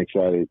 I'm kind of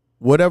excited.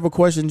 Whatever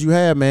questions you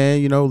have,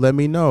 man, let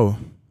me know.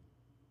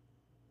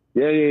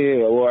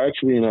 Yeah. Well,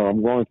 actually,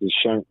 I'm going to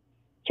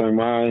Chiang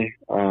Mai,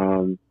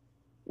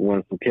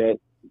 one Phuket,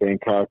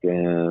 Bangkok,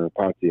 and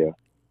Pattaya.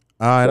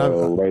 All right.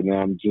 So right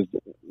now, I'm just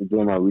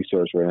doing my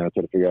research right now,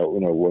 trying to figure out,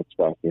 what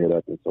spots to hit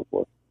up and so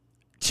forth.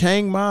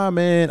 Chiang Mai,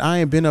 man, I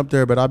ain't been up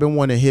there, but I've been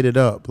wanting to hit it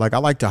up. Like, I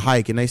like to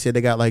hike, and they said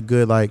they got like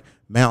good like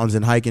mountains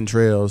and hiking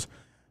trails.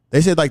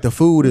 They said like the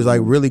food is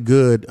like really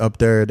good up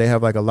there. They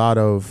have like a lot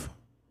of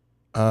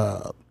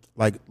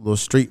like little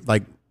street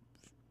like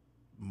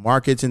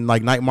markets and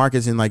like night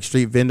markets and like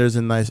street vendors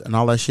and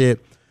all that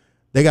shit.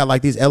 They got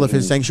like these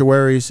elephant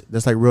sanctuaries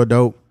that's like real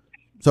dope.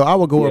 So I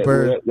would go up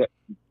there.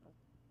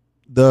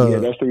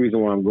 That's the reason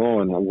why I'm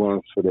going. I'm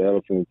going for the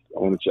elephants. I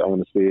want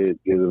to see it,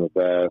 give them a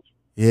bath.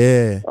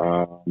 Yeah.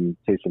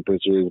 Take some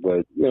pictures,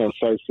 but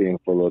sightseeing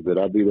for a little bit.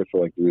 I'll be there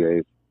for like 3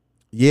 days.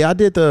 Yeah, I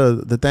did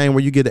the thing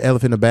where you get the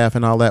elephant in the bath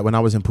and all that when I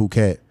was in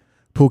Phuket.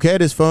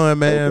 Phuket is fun,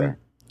 man. Okay.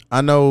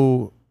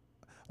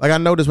 I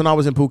noticed when I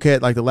was in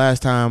Phuket, like the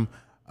last time,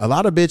 a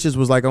lot of bitches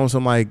was like on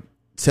some like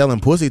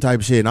selling pussy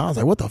type shit, and I was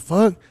like, what the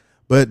fuck?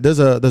 But there's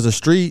a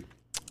street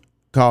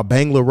called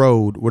Bangla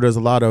Road where there's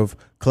a lot of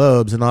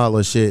clubs and all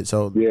that shit.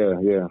 So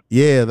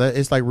yeah,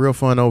 it's like real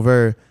fun over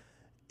there.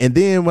 And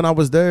then when I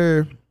was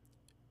there,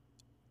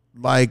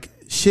 like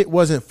shit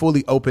wasn't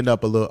fully opened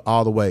up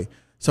all the way.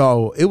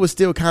 So it was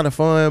still kind of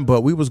fun,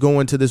 but we was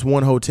going to this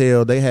one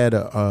hotel. They had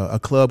a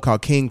club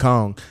called King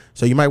Kong.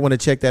 So you might want to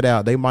check that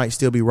out. They might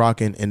still be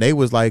rocking. And they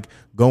was like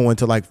going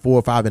to like 4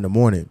 or 5 in the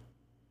morning.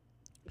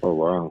 Oh,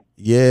 wow.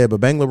 Yeah,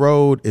 but Bangla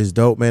Road is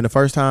dope, man. The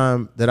first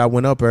time that I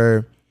went up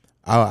there,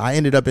 I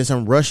ended up in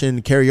some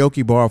Russian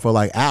karaoke bar for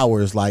like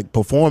hours, like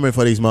performing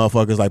for these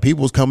motherfuckers. Like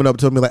people was coming up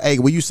to me like, hey,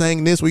 were you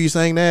saying this? Were you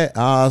saying that?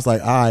 I was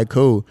like, all right,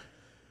 cool.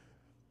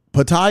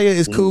 Pattaya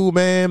is cool,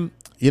 man.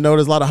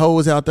 There's a lot of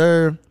hoes out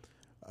there.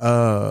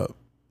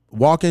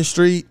 Walking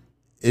Street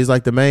is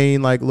like the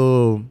main like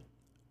little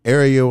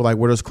area like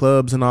where there's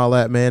clubs and all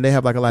that, man. They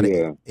have like a lot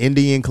of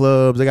Indian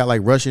clubs. They got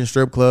like Russian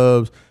strip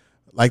clubs.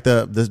 Like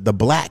the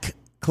black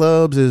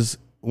clubs is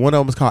one of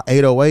them is called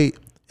 808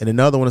 and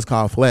another one is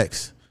called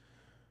Flex.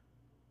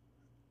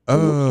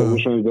 So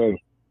which one's better?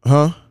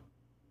 Huh?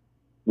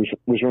 Which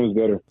one is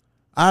better?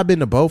 I've been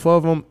to both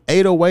of them.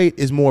 808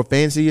 is more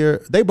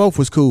fancier. They both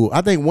was cool.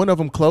 I think one of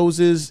them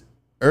closes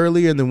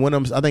earlier and then one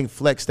of them, I think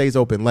Flex stays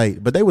open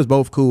late. But they was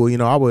both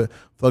cool. I would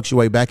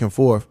fluctuate back and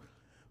forth.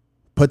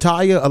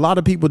 Pattaya, a lot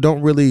of people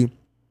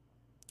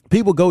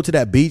people go to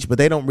that beach, but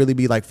they don't really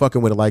be like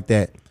fucking with it like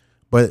that.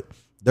 But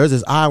there's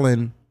this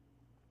island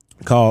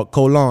called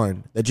Koh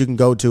Larn that you can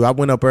go to. I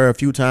went up there a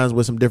few times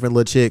with some different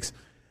little chicks.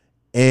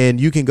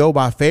 And you can go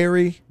by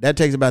ferry. That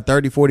takes about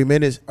 30, 40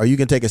 minutes. Or you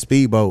can take a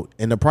speedboat.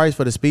 And the price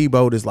for the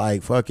speedboat is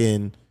like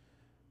fucking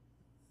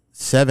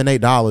 $7,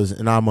 $8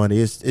 in our money.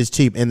 It's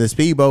cheap. And the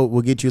speedboat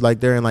will get you like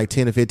there in like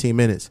 10 to 15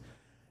 minutes.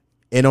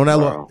 And on that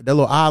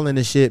little island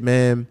and shit,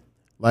 man,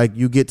 like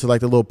you get to like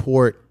the little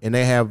port and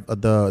they have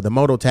the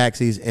moto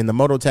taxis. And the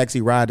moto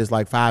taxi ride is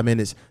like 5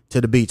 minutes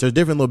to the beach. There's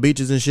different little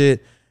beaches and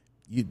shit.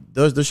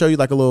 They'll show you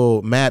like a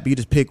little map. You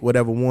just pick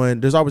whatever one.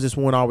 There's always this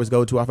one I always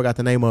go to. I forgot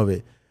the name of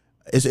it.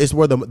 It's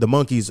where the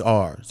monkeys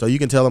are. So you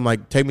can tell them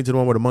like, take me to the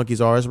one where the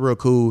monkeys are. It's real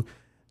cool.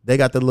 They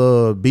got the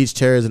little beach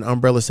chairs and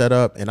umbrella set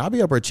up, and I'll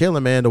be up there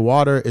chilling, man. The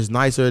water is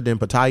nicer than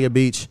Pattaya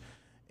Beach,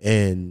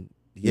 and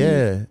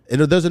and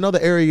there's another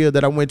area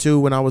that I went to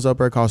when I was up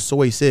there called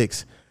Soy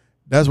 6.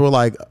 That's where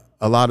like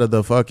a lot of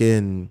the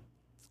fucking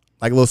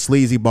like little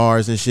sleazy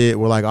bars and shit,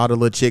 where like all the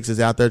little chicks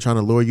is out there trying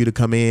to lure you to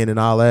come in and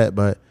all that.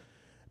 But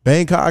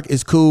Bangkok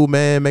is cool,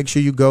 man. Make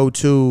sure you go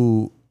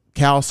to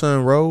Khao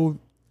Sun Road.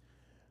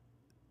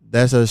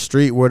 That's a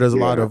street where there's a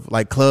lot of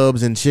like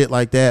clubs and shit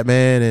like that,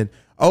 man. And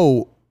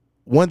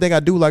one thing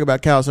I do like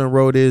about Khao Sun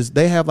Road is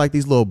they have like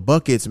these little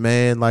buckets,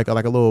 man, like a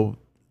little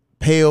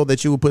pail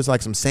that you would put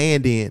like some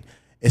sand in,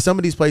 And some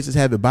of these places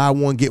have it buy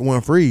one, get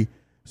one free.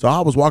 So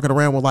I was walking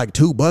around with like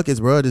 2 buckets,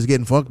 bro, just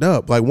getting fucked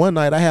up. Like one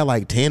night I had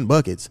like 10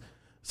 buckets.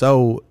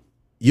 So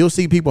you'll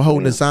see people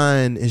holding a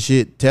sign and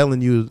shit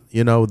telling you,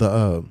 you know,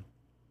 the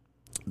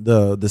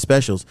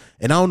specials.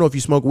 And I don't know if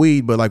you smoke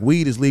weed, but like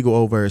weed is legal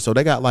over here. So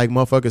they got like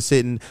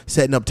motherfuckers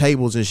setting up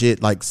tables and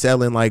shit, like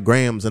selling like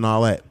grams and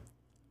all that.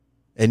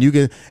 And you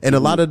can, and a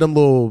lot of them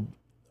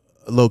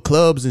little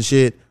clubs and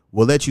shit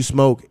will let you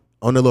smoke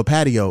on the little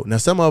patio. Now,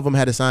 some of them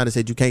had a sign that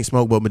said you can't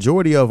smoke, but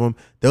majority of them,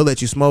 they'll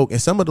let you smoke.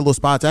 And some of the little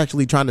spots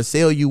actually trying to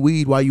sell you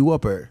weed while you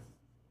up there.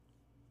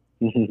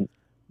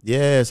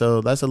 Yeah,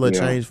 so that's a little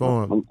change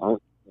for them.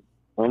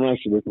 I'm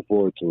actually looking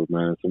forward to it,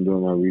 man. So I'm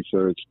doing my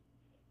research,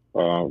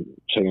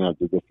 checking out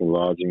the different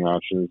lodging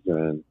options,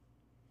 and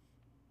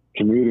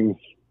commuting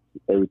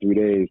every 3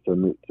 days to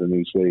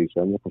new cities.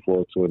 So I'm looking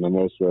forward to it. And I'm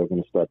also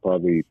going to start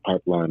probably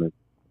pipelining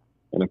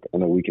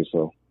in a week or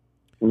so.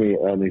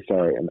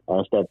 And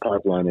I'll start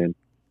pipelining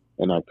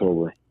in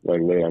October,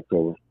 like late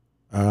October.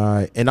 All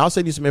right, and I'll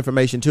send you some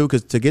information too,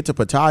 because to get to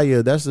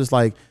Pattaya, that's just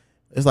like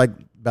it's like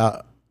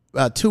about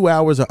 2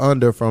 hours or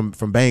under from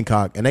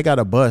Bangkok, and they got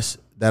a bus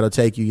that'll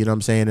take you. You know what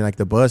I'm saying? And like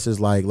the bus is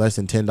like less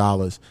than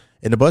 $10,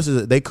 and the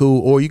buses they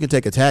cool, or you can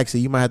take a taxi.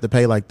 You might have to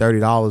pay like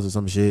 $30 or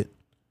some shit,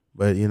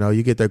 but you know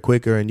you get there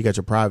quicker and you got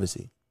your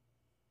privacy.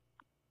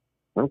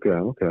 Okay,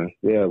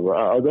 yeah. Well,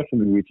 I'll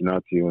definitely be reaching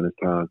out to you when it's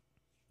time.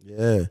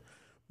 Yeah.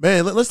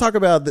 Man, let's talk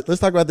about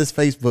this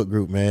Facebook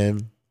group,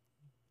 man.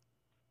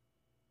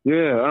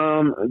 Yeah,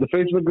 the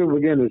Facebook group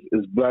again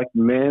is Black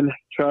Men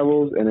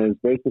Travels, and it's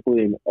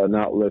basically an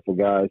outlet for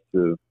guys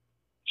to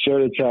share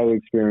their travel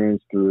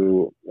experience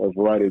through a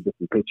variety of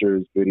different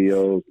pictures,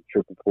 videos,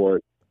 trip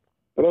report,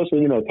 but also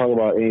talk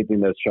about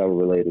anything that's travel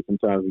related.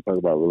 Sometimes we talk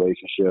about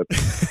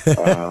relationships.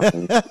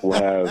 We'll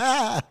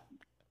have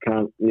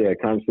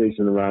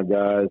conversation around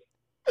guys.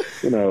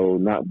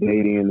 Not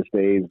dating in the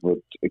States, but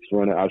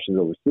exploring the options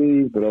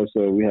overseas. But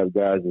also, we have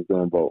guys that's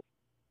doing both.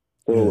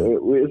 So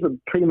it's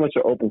pretty much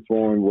an open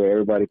forum where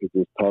everybody could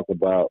just talk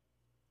about,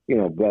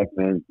 Black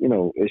men,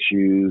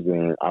 issues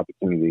and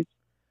opportunities.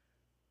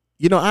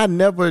 I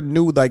never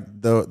knew like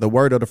the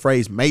word or the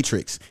phrase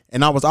matrix.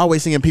 And I was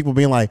always seeing people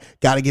being like,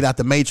 gotta get out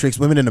the matrix,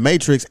 women in the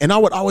matrix. And I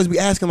would always be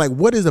asking like,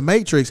 what is a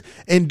matrix?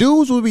 And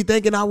dudes would be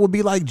thinking I would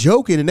be like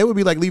joking, and they would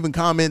be like leaving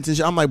comments and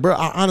shit. I'm like, bro,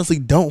 I honestly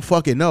don't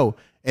fucking know.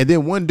 And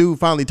then one dude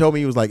finally told me,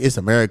 he was like, it's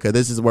America.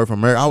 This is a word from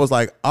America. I was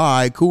like, all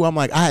right, cool. I'm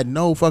like, I had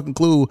no fucking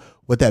clue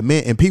what that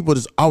meant. And people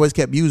just always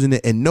kept using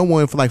it. And no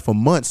one for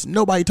months,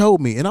 nobody told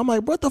me. And I'm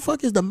like, what the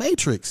fuck is the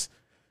matrix?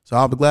 So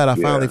I'm glad I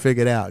finally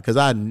figured out, because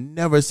I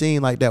never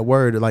seen like that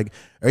word or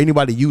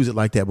anybody use it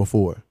like that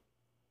before.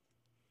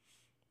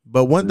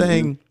 But one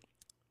thing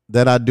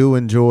that I do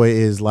enjoy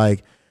is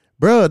like,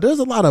 bro, there's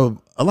a lot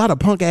of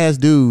punk ass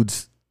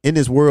dudes in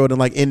this world and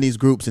like in these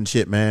groups and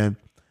shit, man.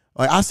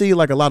 Like I see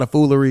like a lot of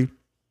foolery.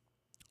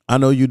 I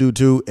know you do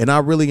too. And I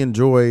really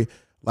enjoy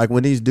like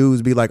when these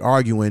dudes be like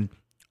arguing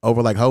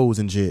over like hoes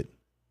and shit.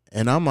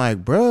 And I'm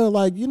like, bro,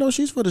 like,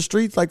 she's for the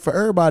streets, like for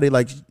everybody.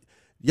 Like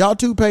y'all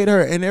too paid her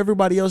and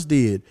everybody else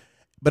did.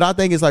 But I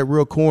think it's like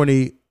real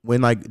corny when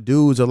like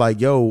dudes are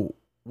like, yo,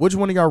 which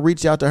one of y'all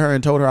reached out to her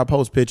and told her I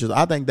post pictures?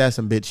 I think that's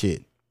some bitch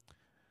shit.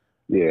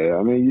 Yeah,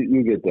 I mean,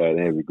 you get that in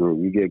every group.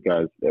 You get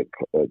guys that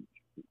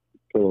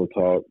pillow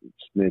talk,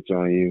 snitch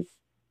on you.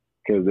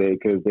 Because they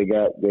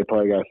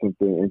probably got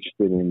something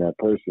interested in that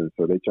person,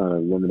 so they're trying to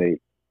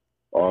eliminate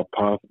all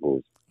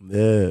possibles.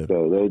 Yeah.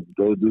 So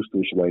they'll do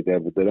stupid shit like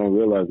that, but they don't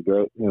realize,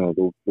 girl,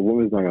 the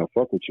woman's not gonna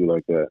fuck with you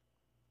like that.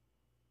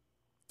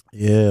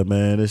 Yeah,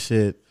 man, this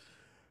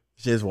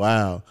shit's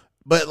wild.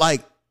 But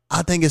like,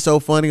 I think it's so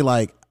funny.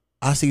 Like,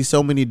 I see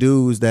so many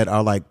dudes that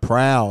are like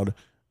proud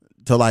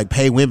to like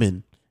pay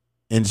women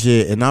and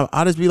shit, and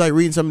I just be like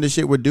reading some of this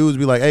shit where dudes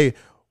be like, hey,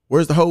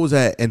 where's the hoes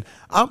at? And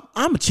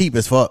I'm cheap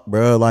as fuck,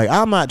 bro. Like,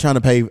 I'm not trying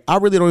to pay. I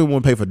really don't even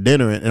want to pay for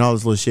dinner and all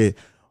this little shit.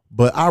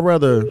 But I'd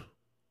rather.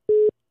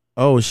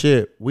 Oh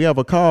shit, we have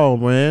a call,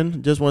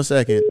 man. Just 1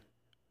 second.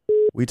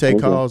 We take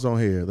calls on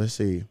here. Let's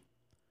see.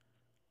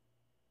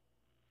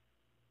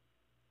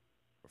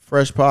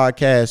 Fresh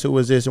podcast. Who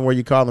is this and where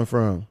you calling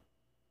from?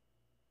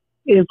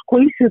 It's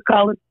Quisha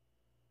calling.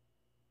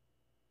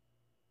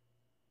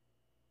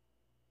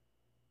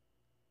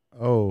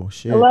 Oh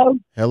shit.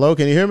 Hello,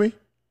 can you hear me?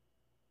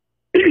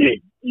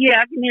 Yeah,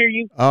 I can hear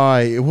you. All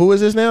right, who is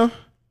this now?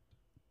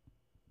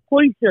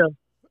 Quisha.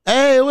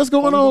 Hey, what's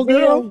going on,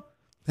 girl?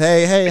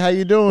 Hey, how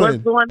you doing? What's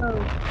going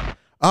on?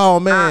 Oh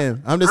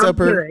man, I'm just up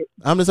here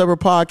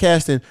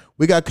podcasting.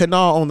 We got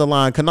Kanal on the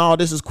line. Kanal,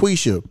 this is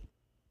Quisha.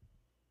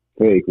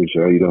 Hey,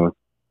 Quisha, how you doing?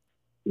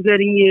 Good,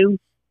 and you?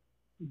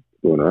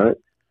 Doing all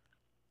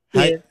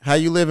right. How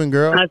you living,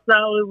 girl? I'm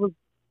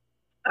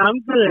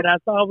good. I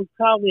saw it was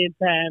call-in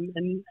time,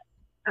 and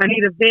I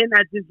need a vent.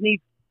 I just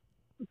need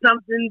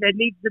something that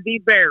needs to be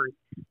buried.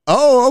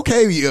 Oh,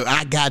 okay.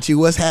 I got you.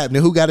 What's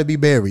happening? Who got to be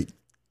buried?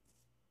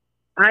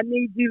 I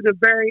need you to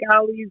bury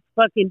all these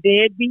fucking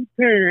deadbeat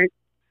parents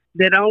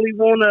that only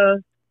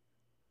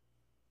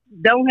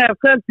don't have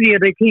custody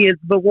of their kids,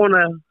 but want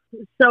to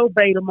show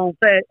bait them on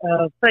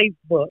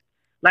Facebook,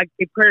 like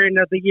the parent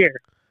of the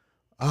year.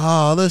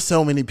 Oh, there's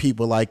so many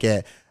people like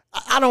that.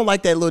 I don't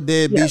like that little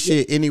deadbeat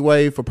shit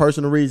anyway for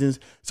personal reasons.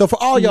 So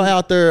for all y'all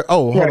out there,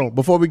 hold on.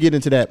 Before we get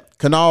into that,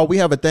 Kanal, we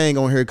have a thing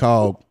on here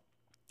called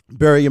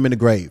Bury Him in the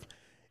Grave.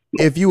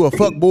 If you a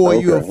fuck boy,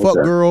 you a fuck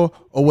girl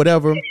or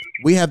whatever,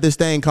 we have this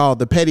thing called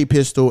the petty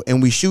pistol,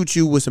 and we shoot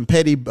you with some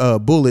petty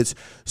bullets.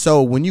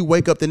 So when you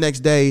wake up the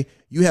next day,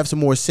 you have some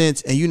more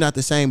sense, and you're not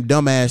the same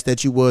dumbass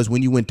that you was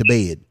when you went to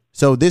bed.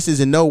 So this is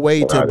in no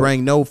way to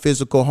bring no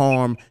physical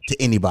harm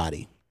to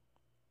anybody.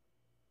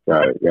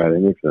 Got it.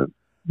 Makes sense.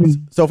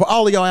 So for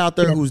all of y'all out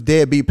there who's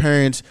deadbeat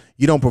parents,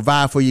 you don't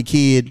provide for your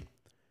kid.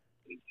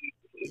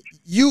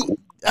 You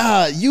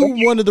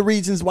one of the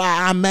reasons why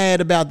I'm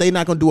mad about they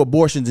not gonna do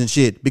abortions and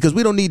shit, because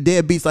we don't need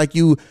deadbeats like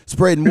you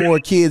spreading more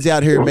kids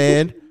out here,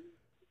 man.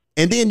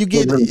 And then you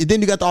got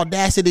the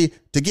audacity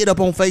to get up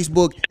on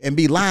Facebook and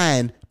be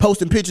lying,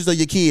 posting pictures of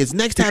your kids.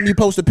 Next time you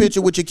post a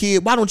picture with your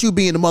kid, why don't you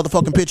be in the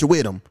motherfucking picture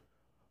with them?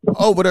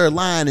 Over there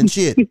lying and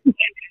shit.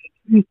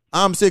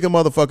 I'm sick of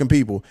motherfucking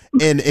people,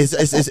 and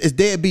it's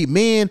deadbeat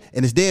men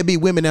and it's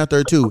deadbeat women out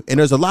there too. And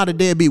there's a lot of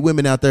deadbeat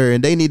women out there,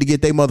 and they need to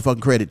get their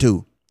motherfucking credit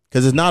too,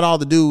 because it's not all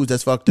the dudes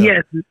that's fucked up.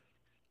 Yes.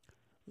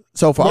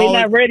 So for they're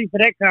not ready for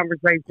that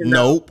conversation.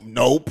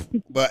 Nope.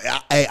 But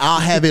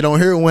I'll have it on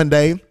here one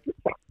day.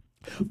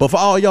 But for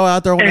all y'all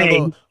out there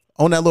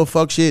on that little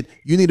fuck shit,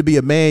 you need to be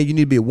a man, you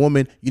need to be a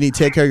woman, you need to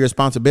take care of your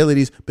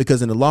responsibilities,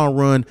 because in the long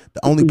run,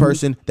 the only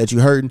person that you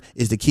hurting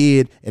is the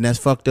kid, and that's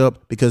fucked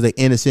up because they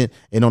innocent.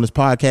 And on this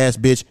podcast,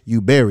 bitch,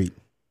 you buried.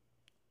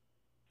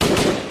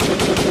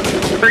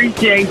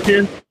 Appreciate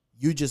you.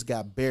 You just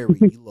got buried,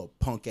 you little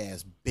punk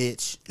ass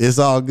bitch. It's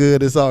all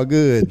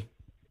good.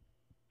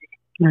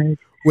 Right.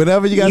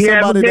 Whenever you got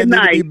somebody that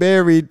need to be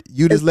buried,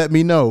 you just let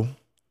me know.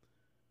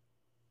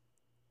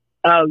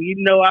 Oh, you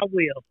know I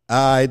will.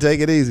 All right, take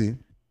it easy.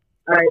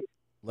 All right.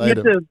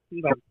 Later.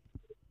 You too.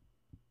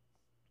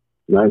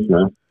 Nice,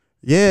 man.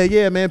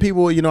 Yeah, man.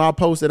 People, I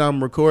post that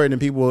I'm recording,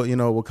 and people,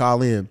 will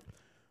call in.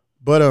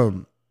 But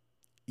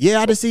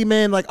I just see,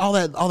 man, like all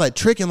that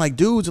tricking, like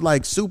dudes are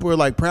like super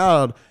like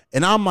proud,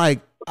 and I'm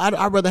like,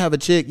 I'd rather have a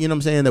chick, you know what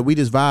I'm saying, that we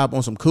just vibe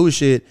on some cool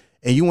shit,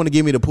 and you want to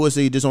give me the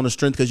pussy just on the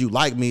strength because you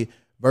like me,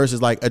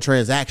 versus like a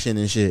transaction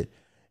and shit.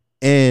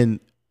 And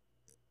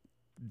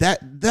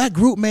that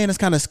group, man, has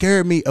kind of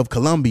scared me of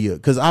Colombia,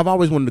 because I've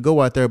always wanted to go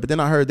out there, but then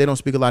I heard they don't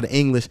speak a lot of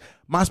English.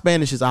 My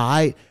Spanish is all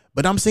right,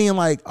 but I'm seeing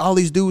like all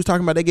these dudes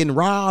talking about they getting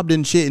robbed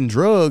and shit and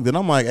drugged, and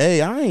I'm like,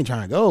 hey, I ain't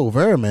trying to go over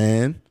there,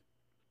 man.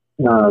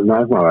 No, it's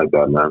not like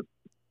that, man.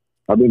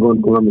 I've been going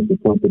to Colombia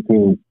since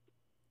 2015.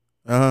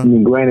 Uh-huh. I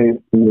mean,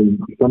 granted,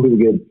 some people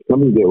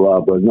get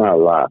robbed, but it's not a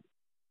lot.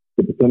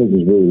 The percentage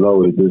is really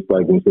low. It's just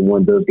like when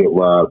someone does get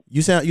robbed,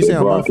 you sound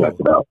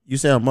muffled. You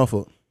sound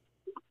muffled.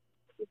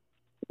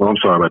 Well, I'm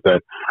sorry about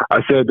that. I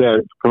said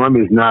that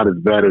Colombia is not as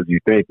bad as you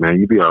think, man.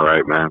 You'll be all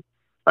right, man.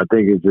 I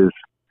think it's just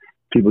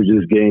people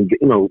just getting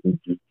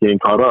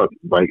caught up.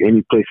 Like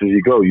any places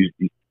you go, you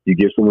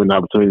give someone an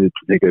opportunity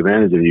to take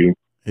advantage of you.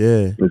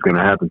 Yeah, it's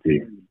gonna happen to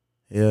you.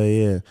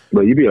 Yeah.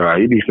 But you'll be all right.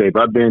 You'll be safe.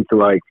 I've been to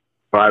like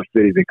 5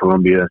 cities in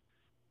Colombia.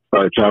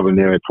 Started traveling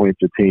there in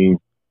 2015.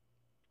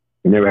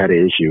 I never had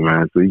an issue,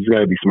 man. So you just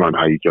gotta be smart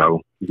how you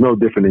travel. It's no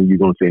different than you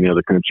going to any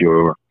other country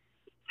or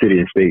city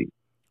and state.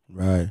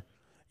 Right.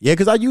 Yeah,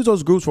 because I use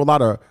those groups for a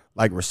lot of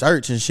like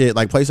research and shit.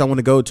 Like place I want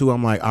to go to,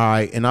 I'm like, all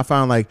right, and I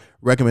found like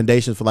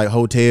recommendations for like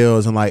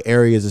hotels and like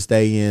areas to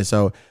stay in.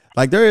 So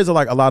like there is a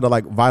lot of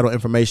like vital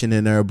information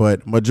in there,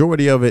 but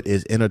majority of it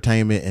is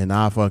entertainment, and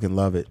I fucking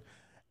love it.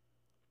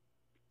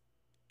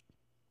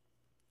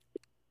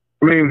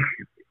 I mean,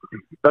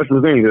 that's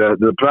the thing.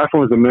 The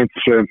platforms are meant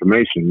to share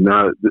information.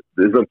 Now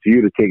it's up to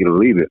you to take it or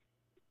leave it.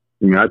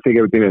 I mean, I take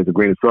everything as a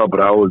grain of salt, but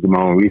I always do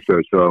my own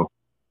research. So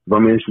if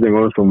I'm interested in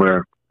going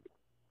somewhere,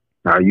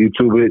 I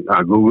YouTube it,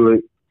 I Google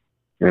it,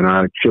 and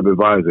I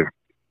TripAdvisor,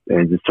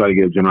 and just try to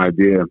get a general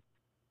idea.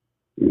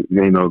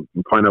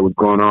 Find out what's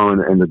going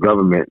on in the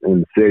government,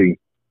 in the city.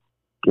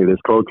 If there's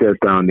protests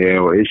down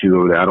there or issues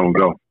over there, I don't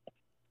go.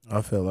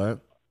 I feel that.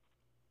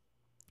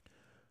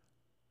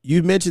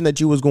 You mentioned that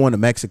you was going to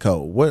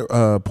Mexico. What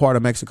part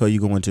of Mexico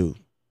you going to?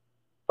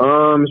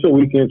 It's a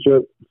weekend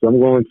trip. So I'm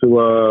going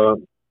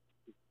to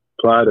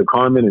Playa del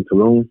Carmen in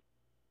Tulum.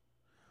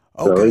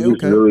 So it's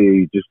just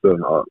really just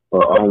an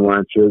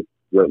online trip,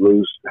 let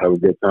loose, have a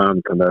good time,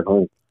 and come back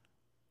home.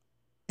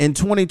 In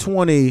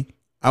 2020,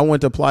 I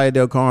went to Playa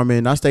del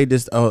Carmen. I stayed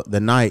the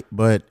night,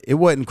 but it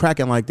wasn't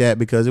cracking like that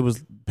because it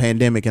was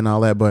pandemic and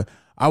all that. But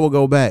I will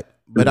go back.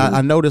 But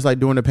I noticed like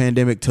during the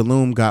pandemic,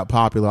 Tulum got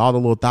popular. All the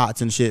little thoughts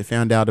and shit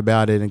found out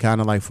about it and kind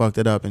of like fucked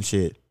it up and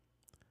shit.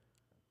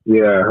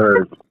 Yeah, I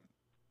heard.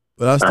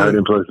 But I heard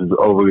in places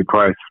overly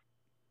priced.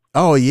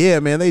 Oh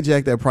yeah, man, they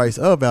jacked that price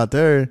up out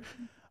there.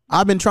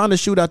 I've been trying to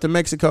shoot out to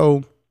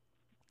Mexico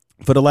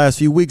for the last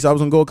few weeks. I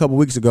was gonna go a couple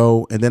weeks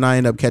ago, and then I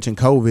ended up catching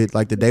COVID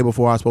like the day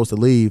before I was supposed to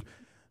leave.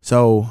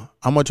 So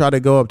I'm gonna try to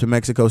go up to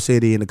Mexico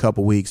City in a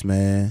couple weeks,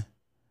 man,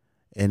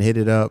 and hit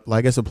it up.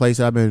 Like it's a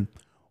place I've been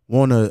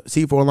want to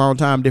see for a long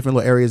time, different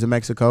little areas of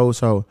Mexico.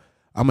 So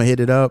I'm gonna hit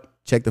it up,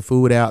 check the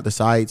food out, the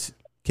sights,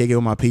 kick it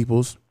with my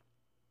peoples.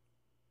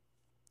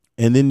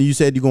 And then you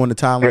said you're going to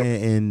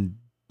Thailand in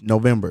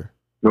November.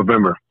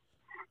 November.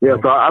 Yeah,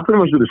 so I pretty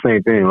much do the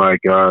same thing. Like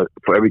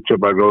for every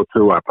trip I go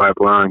to, I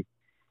pipeline.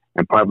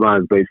 And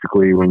pipeline is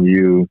basically when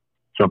you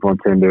jump on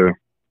Tinder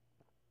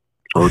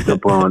or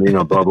jump on,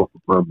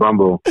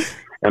 Bumble.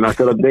 And I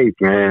set up dates,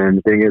 man. And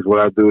the thing is, what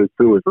I do is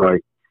too, it's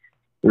like,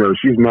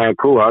 she's mad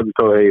cool. I'll just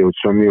tell her, hey,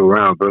 show me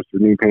around versus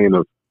me paying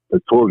a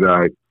tour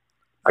guide.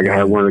 I can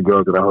have one of the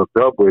girls that I hooked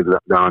up with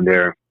down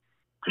there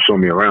to show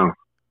me around.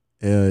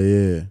 Hell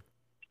yeah.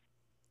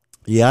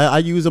 Yeah, I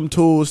use them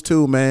tools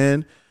too,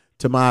 man,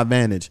 to my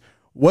advantage.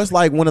 What's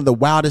like one of the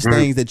wildest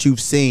things that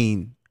you've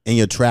seen in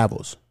your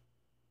travels?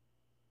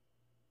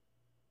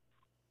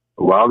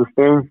 The wildest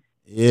thing?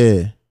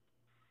 Yeah.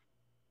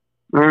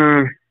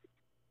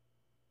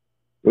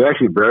 It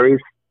actually varies.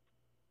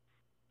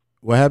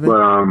 What happened?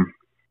 But,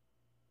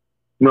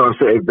 no,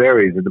 so it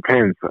varies. It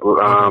depends.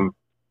 Trying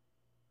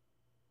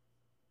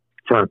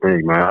to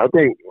think, man. I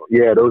think,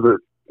 there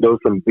was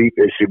some beef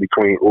issue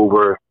between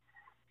Uber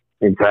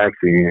and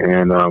taxi.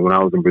 And when I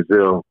was in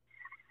Brazil,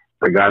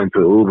 I got into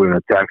Uber and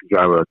a taxi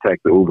driver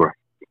attacked the Uber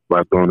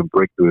by throwing a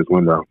brick through his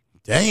window.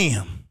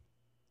 Damn.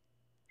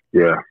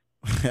 Yeah.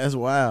 That's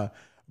wild.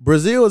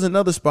 Brazil is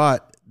another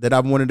spot that I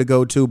wanted to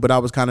go to, but I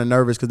was kind of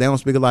nervous because they don't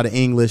speak a lot of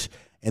English.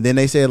 And then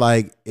they said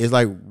like it's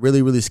like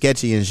really, really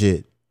sketchy and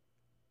shit.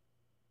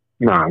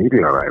 Nah, you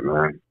be all right,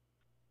 man.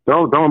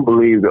 Don't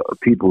believe the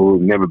people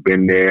who've never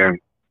been there.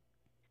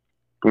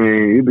 I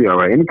mean, you'll be all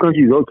right. Any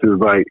country you go to is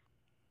like,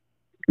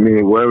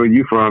 wherever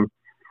you from,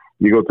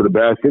 you go to the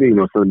bad city,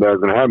 something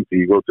bad's gonna happen to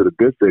you. You go to the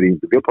good city,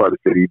 the good part of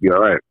the city, you'll be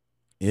all right.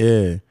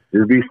 Yeah.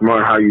 Just be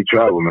smart how you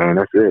travel, man.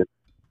 That's it.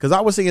 Cause I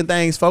was seeing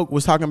things folk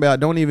was talking about.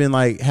 Don't even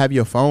like have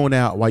your phone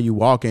out while you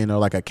walking or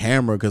like a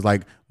camera, cause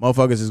like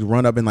motherfuckers just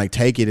run up and like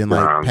take it and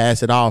like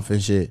pass it off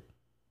and shit.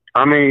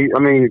 I mean,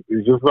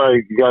 it's just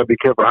like you gotta be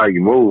careful how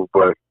you move,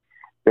 but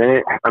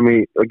then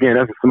again,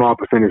 that's a small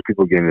percentage of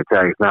people getting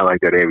attacked. It's not like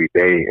that every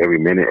day, every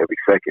minute, every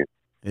second.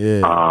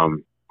 Yeah.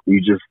 You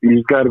just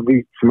gotta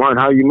be smart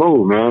how you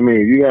move, man. I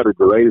mean, if you got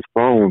the latest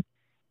phone,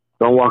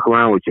 don't walk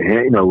around with your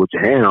hand,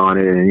 on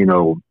it,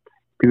 and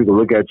people can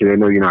look at you, they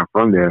know you're not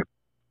from there.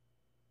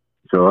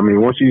 So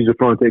once you use your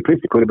phone to take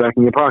pictures, put it back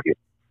in your pocket.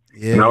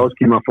 Yeah. And I always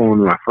keep my phone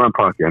in my front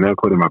pocket. I never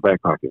put it in my back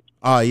pocket.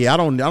 Oh yeah, I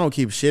don't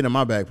keep shit in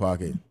my back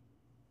pocket.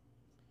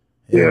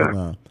 Yeah.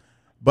 No.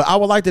 But I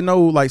would like to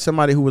know like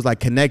somebody who was like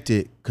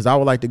connected, because I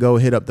would like to go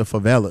hit up the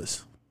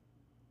favelas.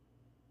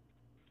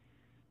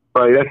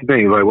 Right, that's the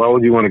thing. Like, why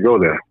would you want to go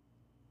there?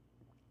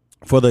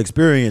 For the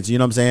experience, you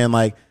know what I'm saying?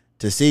 Like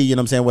to see, you know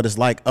what I'm saying, what it's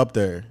like up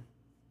there.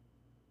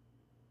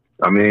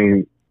 I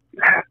mean,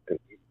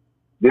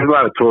 there's a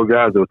lot of tour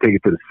guides that will take you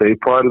to the safe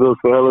part of those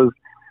favelas,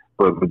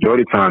 but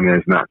majority of the time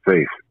it's not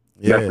safe.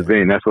 Yeah. That's the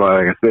thing. That's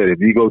why, like I said, if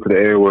you go to the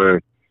area where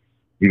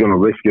you're going to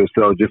risk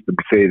yourself just to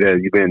say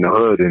that you've been in the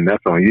hood, and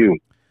that's on you.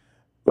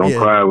 Don't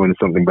cry when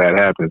something bad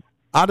happens.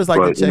 I just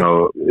like to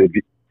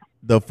check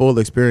the full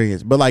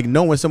experience. But like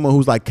knowing someone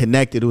who's like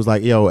connected, who's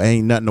like, yo,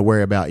 ain't nothing to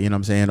worry about. You know what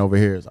I'm saying? Over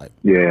here is like.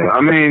 Yeah.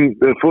 I mean,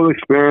 the full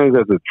experience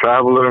as a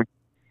traveler,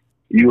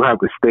 you have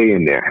to stay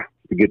in there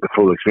to get the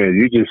full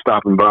experience. You just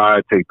stopping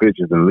by, take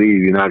pictures, and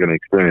leave. You're not going to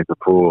experience the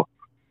full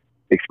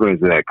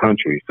experience of that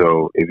country.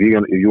 So if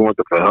you want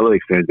the favela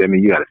experience, that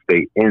means you got to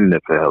stay in the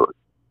favelas.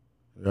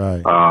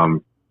 Right.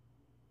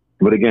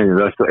 But again,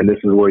 this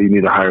is where you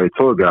need to hire a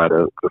tour guide,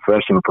 a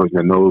professional person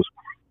that knows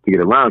to get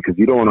around, because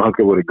you don't want to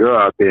hook up with a girl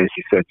out there and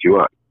she sets you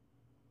up.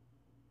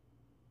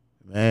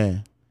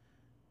 Man.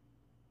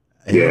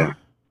 Yeah.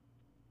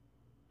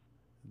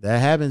 That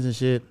happens and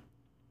shit.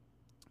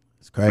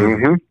 It's crazy.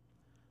 Mm-hmm.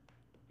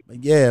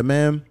 But yeah,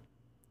 man.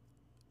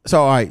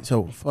 So, all right.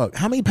 So, fuck.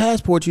 How many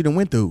passports you done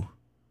went through?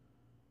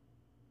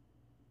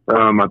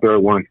 My third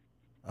one.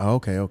 Oh,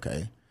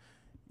 okay.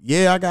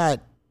 Yeah, I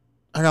got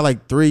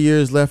like 3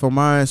 years left on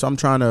mine, so I'm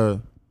trying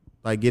to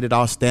like get it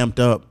all stamped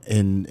up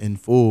in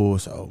full.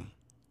 So,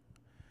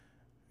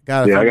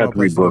 I got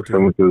 3 books. I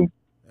went through.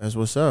 That's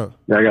what's up.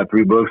 Yeah, I got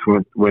 3 books.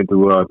 Went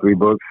through 3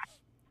 books.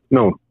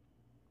 No,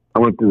 I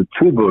went through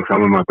 2 books.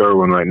 I'm in my third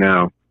one right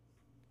now,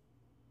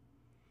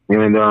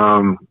 and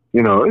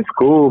it's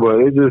cool, but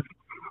it just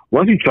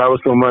once you travel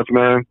so much,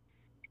 man,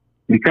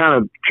 you kind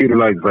of treat it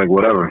like it's like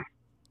whatever.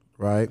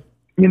 Right.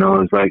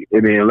 It's like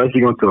unless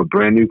you go to a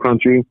brand new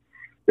country,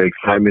 the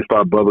excitement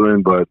start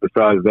bubbling. But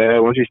besides that,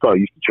 once you start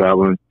used to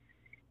traveling,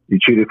 you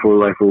treat it for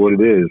what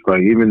it is.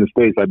 Like even in the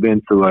States, I've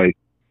been to like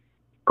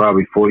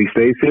probably 40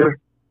 states here.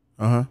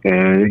 Uh-huh.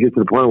 And it gets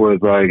to the point where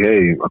it's like,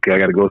 hey, okay, I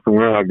got to go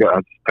somewhere. I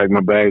just pack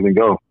my bags and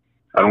go.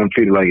 I don't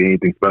treat it like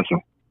anything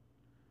special.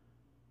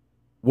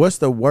 What's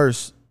the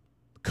worst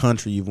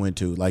country you've went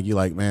to? Like, you're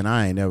like, man,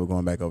 I ain't never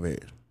going back over here.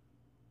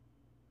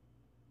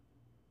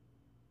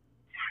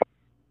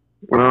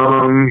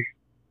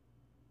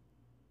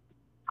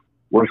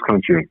 Worst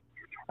country.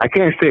 I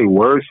can't say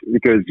worst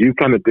because you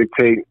kind of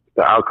dictate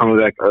the outcome of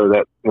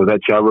that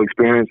travel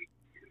experience.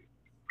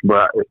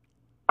 But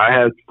I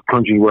have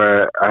countries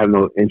where I have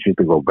no interest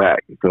to go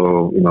back.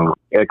 So,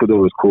 Ecuador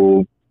was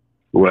cool.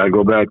 Would I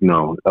go back?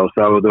 No. El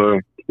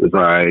Salvador is all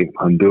right.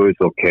 Honduras,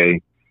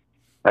 okay.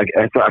 I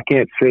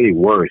can't say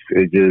worse.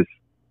 It just,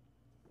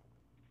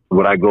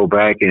 would I go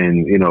back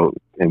and,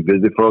 and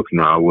visit folks?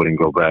 No, I wouldn't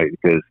go back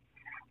because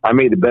I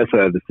made the best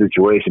out of the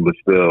situation, but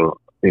still,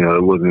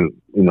 it wasn't,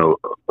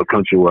 a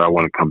country where I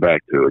want to come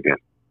back to again.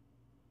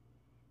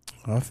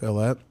 I feel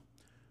that.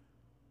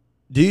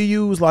 Do you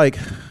use like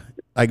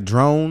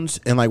drones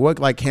and like what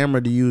like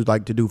camera do you use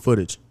like to do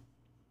footage?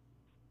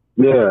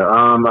 Yeah,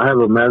 I have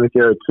a Mavic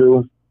Air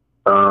 2.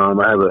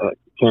 I have a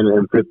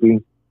Canon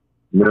M50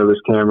 mirrorless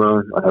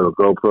camera. I have a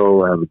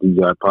GoPro. I have a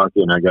DJI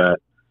Pocket, and I got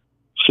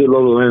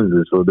shitload of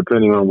lenses. So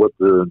depending on what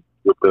the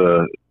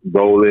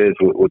goal is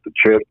with the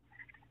trip,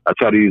 I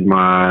try to use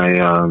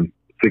my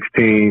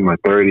 16, my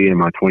 30, and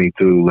my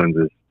 22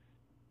 lenses.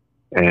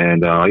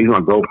 And I use my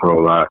GoPro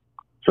a lot.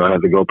 So I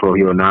have the GoPro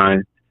Hero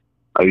 9.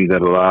 I use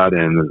that a lot,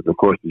 and of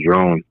course the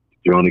drone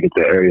to get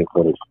the area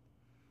footage.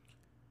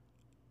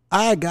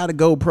 I got a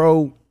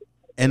GoPro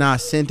and I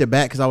sent it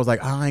back because I was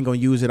like, I ain't gonna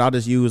use it. I'll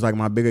just use like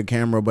my bigger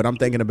camera. But I'm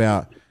thinking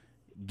about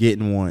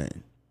getting one.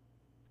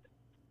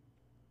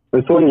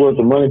 It's only worth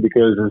the money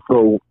because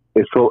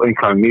it's so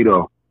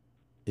incognito.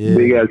 Yeah.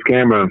 Big ass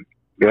camera,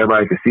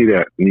 everybody can see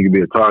that, and you can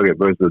be a target.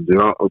 Versus a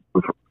drone,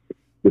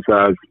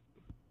 besides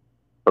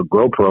a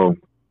GoPro,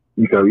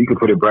 you can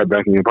put it right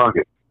back in your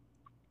pocket.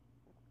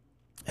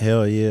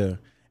 Hell yeah.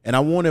 And I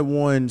wanted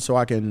one so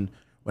I can,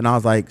 when I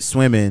was like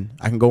swimming,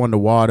 I can go in the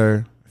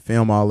water,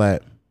 film all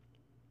that.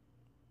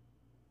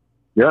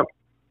 Yep.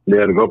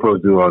 Yeah, the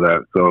GoPros do all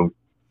that. So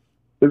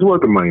it's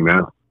worth the money,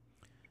 man.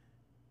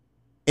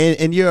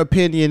 In your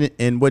opinion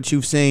and what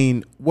you've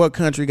seen, what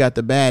country got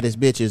the baddest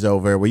bitches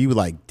over where you were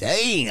like,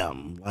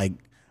 damn, like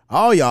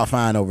all y'all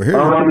fine over here?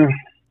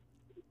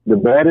 The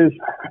baddest,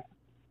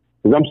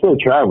 because I'm still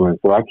traveling,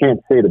 so I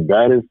can't say the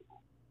baddest.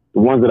 The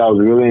ones that I was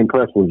really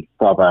impressed with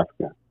South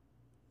Africa.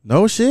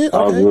 No shit?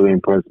 Okay. I was really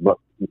impressed, I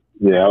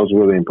was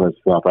really impressed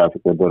with South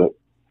Africa. But,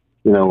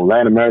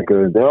 Latin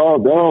America, there's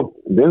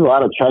a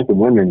lot of attractive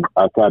women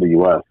outside the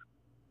U.S.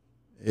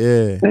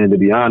 Yeah. And to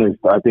be honest,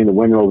 I think the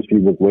women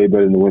overseas look way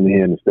better than the women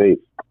here in the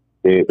States.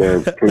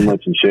 They're pretty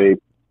much in shape.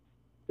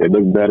 They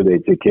look better. They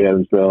take care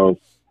of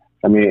themselves.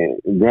 I mean,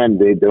 granted,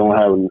 they don't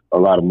have a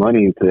lot of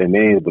money to their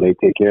names, but they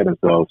take care of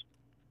themselves.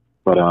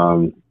 But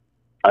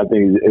I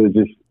think it was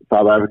just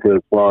South Africa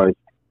as far as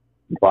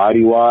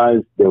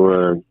body-wise, they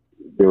were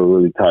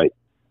really tight.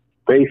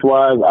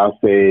 Face-wise, I'll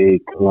say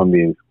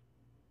Colombians.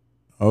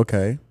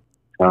 Okay.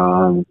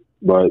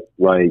 But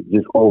like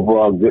just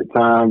overall good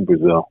time,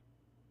 Brazil.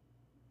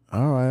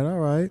 All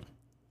right.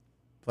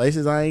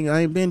 Places I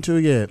ain't been to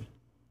yet.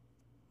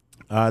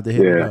 I have to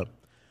hit it up.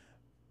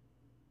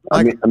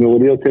 I mean, what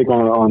do you take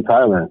on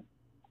Thailand as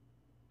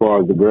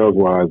far as the girls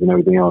wise and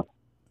everything else?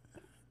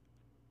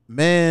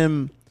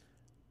 Man,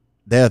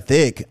 they're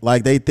thick.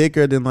 Like they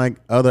thicker than like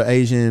other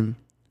Asian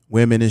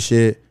women and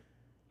shit.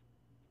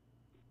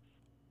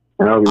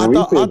 And when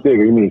you say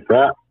thicker, you mean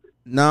fat?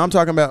 No, I'm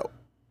talking about.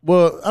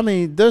 Well, I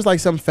mean, there's like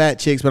some fat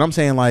chicks, but I'm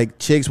saying like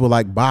chicks with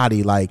like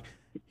body, like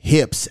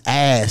hips,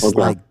 ass, okay.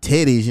 Like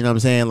titties. You know what I'm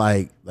saying?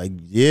 Like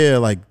yeah,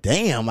 like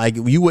damn, like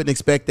you wouldn't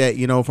expect that,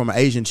 from an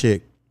Asian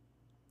chick.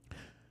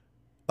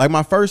 Like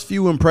my first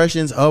few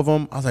impressions of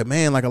them, I was like,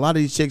 man, like a lot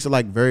of these chicks are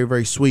like very,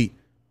 very sweet.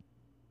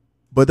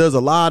 But there's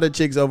a lot of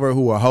chicks over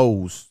who are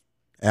hoes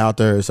out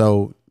there,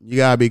 so you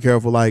gotta be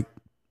careful. Like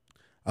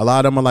a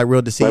lot of them are like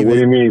real deceiving. Like, what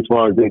do you mean as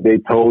far as they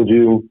told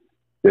you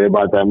they're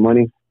about that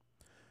money?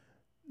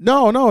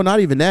 No,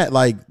 not even that.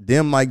 Like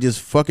them, like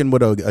just fucking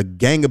with a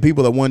gang of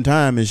people at one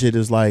time and shit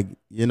is like,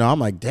 I'm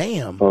like,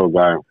 damn. Oh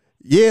God.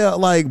 Yeah,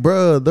 like,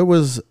 bro, there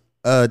was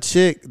a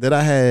chick that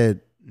I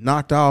had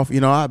knocked off.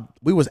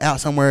 We was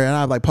out somewhere and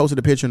I like posted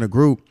a picture in a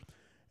group,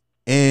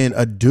 and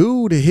a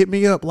dude hit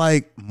me up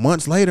like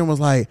months later and was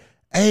like,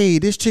 hey,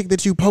 this chick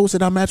that you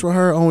posted, I matched with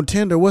her on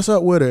Tinder. What's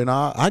up with her? And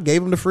I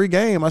gave him the free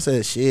game. I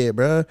said, shit,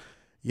 bro.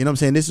 You know what I'm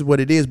saying? This is what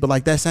it is. But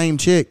like that same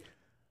chick,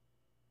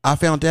 I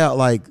found out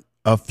like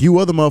a few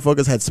other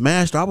motherfuckers had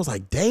smashed her. I was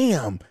like,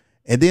 damn.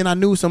 And then I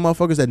knew some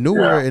motherfuckers that knew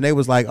her, and they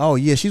was like, oh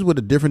yeah, she's with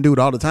a different dude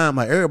all the time.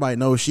 Like everybody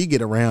knows she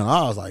get around.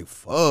 I was like,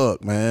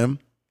 fuck, man.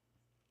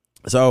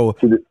 So,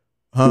 those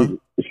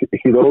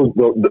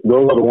are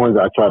the ones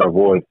I try to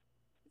avoid.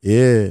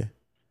 Yeah.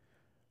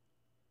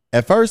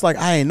 At first, like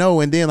I ain't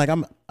know, and then like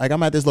I'm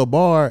at this little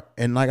bar,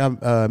 and like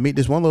I meet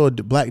this one little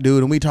black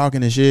dude, and we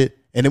talking and shit,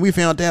 and then we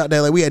found out that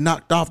like we had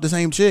knocked off the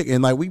same chick,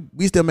 and like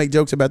we still make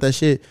jokes about that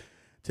shit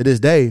to this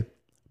day.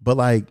 But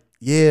like,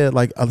 yeah,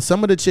 like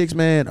some of the chicks,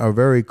 man, are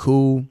very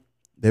cool.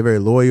 They're very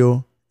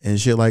loyal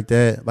and shit like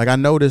that. Like I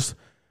noticed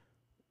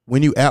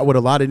when you out with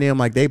a lot of them,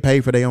 like they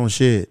pay for their own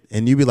shit,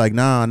 and you be like,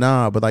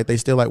 nah, but like they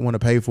still like want to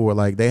pay for it.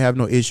 Like they have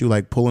no issue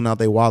like pulling out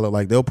their wallet.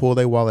 Like they'll pull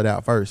their wallet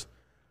out first.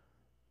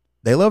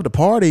 They love to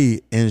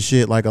party and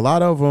shit. Like a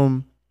lot of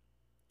them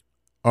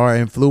are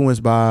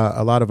influenced by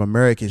a lot of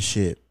American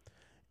shit,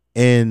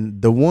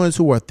 and the ones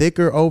who are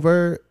thicker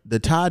over the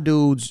Thai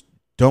dudes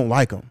don't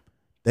like them.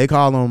 They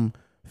call them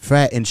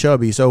fat and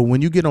chubby. So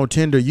when you get on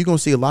Tinder, you're gonna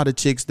see a lot of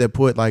chicks that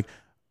put like,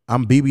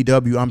 I'm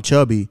BBW, I'm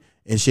chubby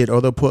and shit,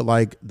 or they'll put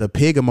like the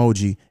pig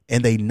emoji,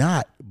 and they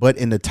not. But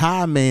in the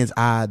Thai man's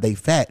eye, they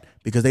fat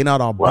because they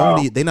not all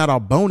bony. They not all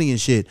bony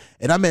and shit.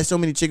 And I met so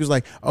many chicks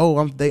like, oh,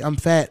 I'm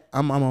fat.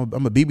 I'm a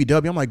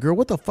BBW. I'm like, girl,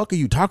 what the fuck are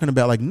you talking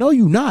about? Like, no,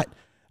 you not.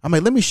 I'm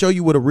like, let me show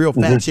you what a real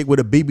fat chick with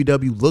a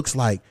BBW looks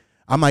like.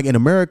 I'm like, in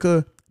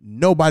America,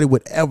 nobody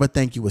would ever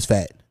think you was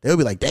fat. They'll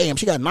be like, damn,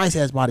 she got a nice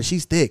ass body.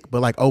 She's thick.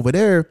 But like over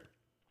there,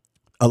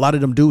 a lot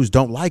of them dudes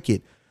don't like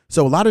it.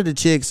 So a lot of the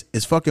chicks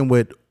is fucking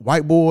with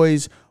white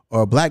boys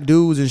or black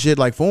dudes and shit,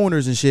 like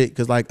foreigners and shit.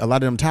 Cause like a lot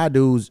of them Thai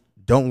dudes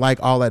don't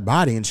like all that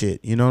body and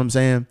shit. You know what I'm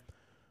saying?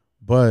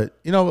 But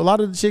you know, a lot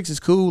of the chicks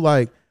is cool.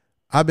 Like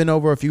I've been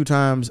over a few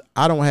times.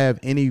 I don't have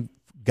any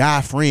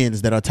guy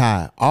friends that are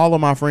Thai. All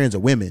of my friends are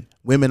women.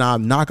 Women I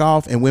knock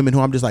off and women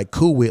who I'm just like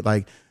cool with.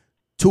 Like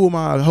two of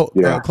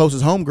my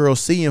closest homegirls,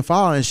 C and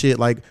Fa and shit.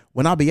 Like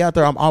when I be out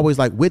there, I'm always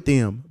like with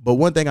them. But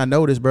one thing I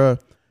noticed, bro,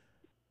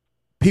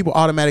 people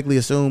automatically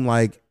assume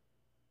like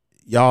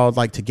y'all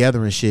like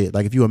together and shit.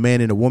 Like if you a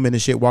man and a woman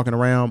and shit walking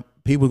around,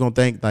 people gonna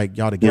think like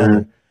y'all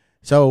together.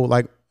 So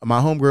like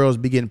my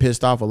homegirls be getting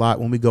pissed off a lot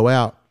when we go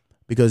out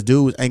because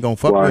dudes ain't gonna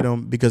fuck with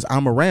them because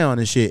I'm around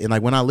and shit. And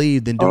like when I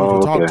leave, then dudes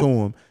will talk to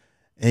them.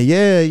 And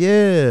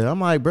yeah, I'm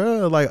like,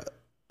 bro, like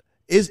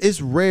it's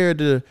rare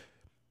to.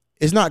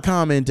 It's not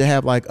common to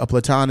have like a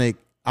platonic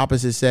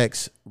opposite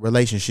sex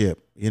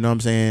relationship. You know what I'm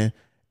saying?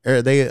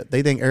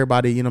 They think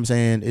everybody, you know what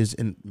I'm saying, is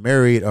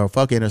married or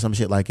fucking or some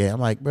shit like that.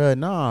 I'm like, bro,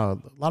 nah, a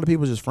lot of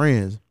people just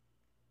friends.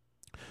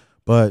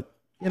 But,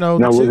 you know.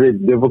 Now, was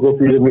it difficult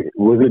for you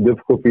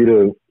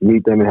to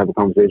meet them and have a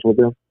conversation with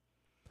them?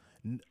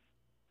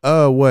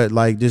 What,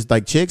 like just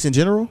like chicks in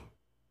general?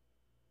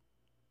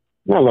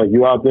 No, like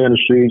you out there in the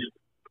streets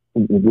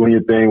doing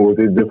your thing. Was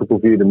it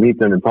difficult for you to meet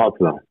them and talk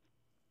to them?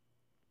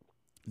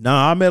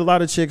 Nah, I met a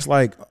lot of chicks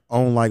like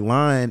on like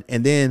line,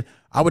 and then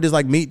I would just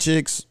like meet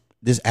chicks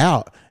just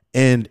out.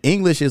 And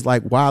English is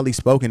like widely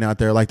spoken out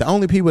there. Like the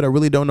only people that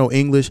really don't know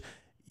English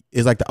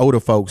is like the older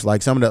folks,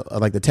 like some of the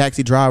like the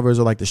taxi drivers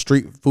or like the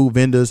street food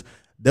vendors.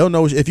 They'll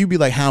know if you be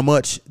like how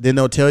much, then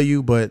they'll tell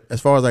you. But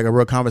as far as like a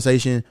real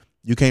conversation,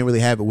 you can't really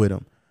have it with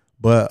them.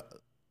 But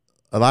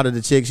a lot of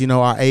the chicks, you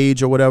know, our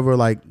age or whatever,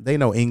 like they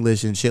know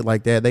English and shit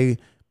like that. They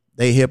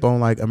hip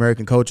on like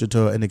American culture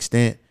to an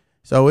extent.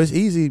 So it's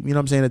easy, you know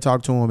what I'm saying, to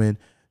talk to them. And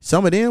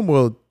some of them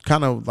will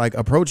kind of like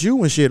approach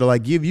you and shit or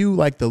like give you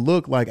like the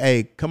look like,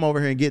 hey, come over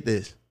here and get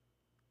this.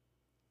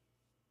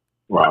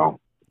 Wow.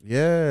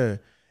 Yeah.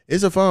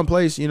 It's a fun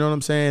place, you know what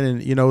I'm saying?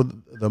 And, you know,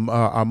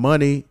 our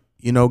money,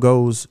 you know,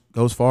 goes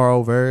far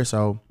over.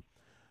 So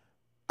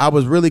I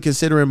was really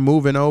considering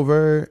moving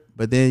over,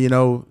 but then, you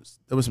know,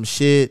 there was some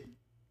shit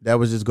that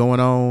was just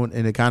going on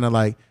and it kind of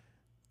like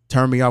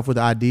turned me off with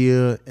the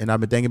idea. And I've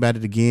been thinking about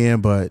it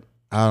again, but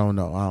I don't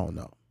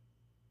know.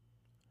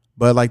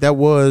 But like that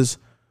was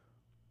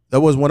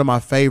one of my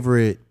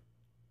favorite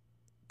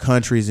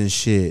countries and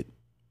shit.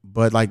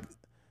 But like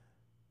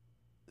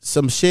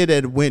some shit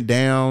that went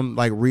down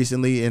like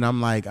recently, and I'm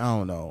like, I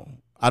don't know.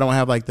 I don't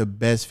have like the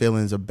best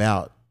feelings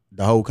about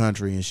the whole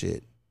country and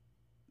shit.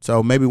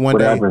 So maybe one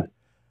day. Happened?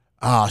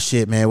 Oh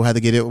shit, man, we have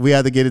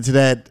to get into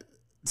that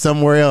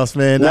somewhere else,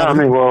 man. No, I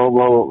mean,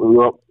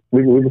 well,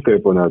 we can say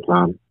it for another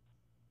time.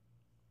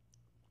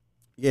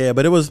 Yeah,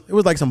 but it was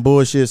like some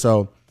bullshit.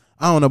 So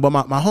I don't know. But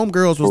my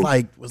homegirls was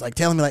like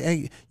telling me like,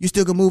 hey, you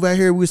still can move out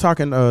here. We was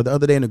talking the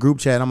other day in the group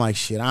chat. I'm like,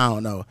 shit, I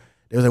don't know.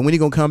 They was like, when you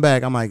gonna come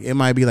back? I'm like, it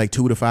might be like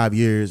 2 to 5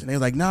 years. And they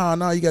was like, no,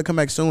 you gotta come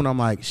back soon. I'm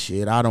like,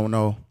 shit, I don't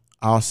know.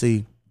 I'll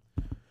see.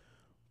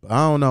 But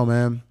I don't know,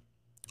 man.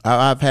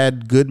 I've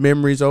had good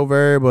memories over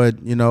there,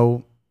 but you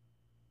know,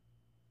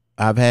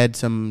 I've had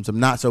some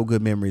not so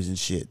good memories and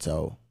shit.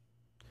 So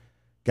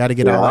gotta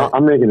get all that.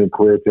 I'm making it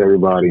clear to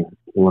everybody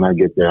when I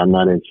get there, I'm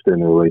not interested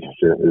in a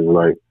relationship. It's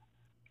like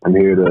I'm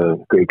here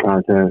to create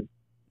content,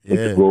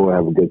 explore,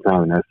 have a good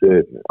time, and that's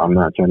it. I'm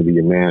not trying to be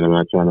your man. I'm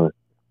not trying to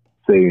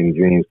say any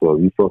dreams. So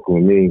if you fucking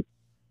with me,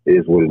 it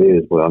is what it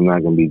is. But I'm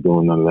not gonna be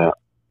doing none of that.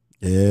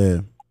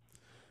 Yeah.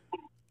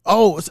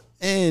 Oh,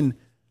 and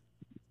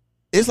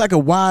it's like a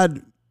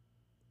wide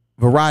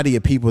variety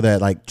of people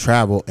that like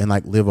travel and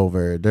like live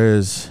over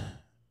there.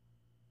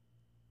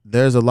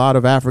 There's a lot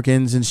of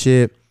Africans and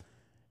shit,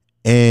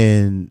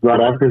 and a lot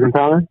of Africans in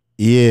Thailand.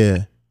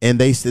 Yeah, and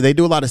they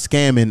do a lot of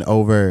scamming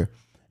over,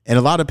 and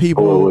a lot of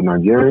people.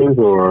 Nigerians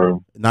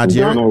or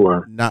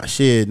Nigeria, not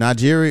shit.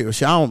 Nigeria.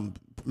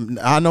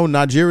 I know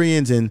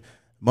Nigerians and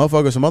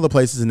motherfuckers from other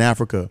places in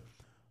Africa,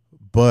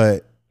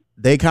 but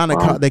they kind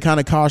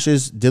of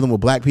cautious dealing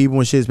with black people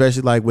and shit,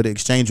 especially like with the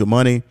exchange of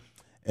money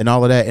and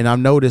all of that. And I've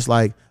noticed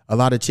like a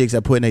lot of chicks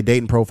that put in their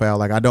dating profile,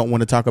 like I don't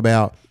want to talk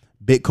about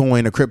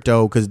Bitcoin or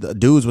crypto because the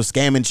dudes were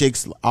scamming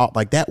chicks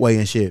like that way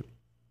and shit.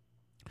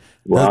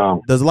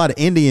 Wow. There's a lot of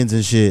Indians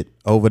and shit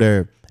over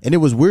there. And it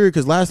was weird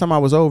because last time I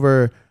was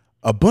over,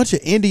 a bunch of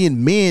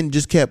Indian men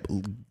just kept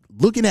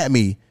looking at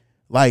me.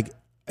 Like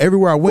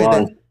everywhere I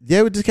went,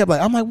 they just kept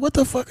like, I'm like, what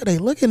the fuck are they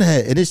looking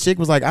at? And this chick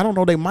was like, I don't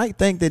know, they might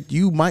think that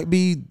you might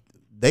be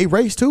they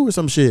race too or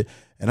some shit.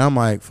 And I'm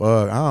like,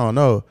 fuck, I don't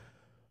know.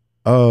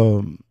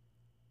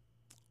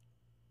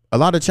 A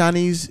lot of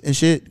Chinese and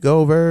shit go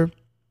over,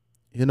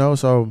 you know,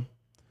 so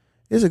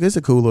it's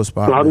a cool little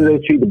spot. So how do they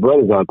treat the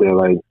brothers out there,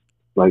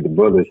 like the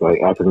brothers, like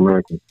African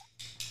Americans?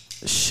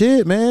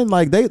 Shit, man,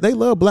 like they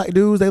love black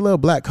dudes, they love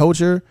black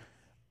culture.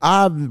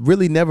 I've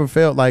really never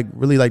felt like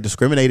really like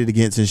discriminated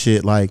against and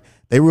shit. Like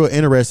they real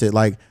interested.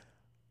 Like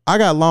I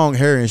got long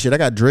hair and shit. I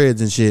got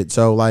dreads and shit.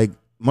 So like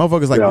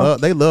motherfuckers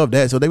like they love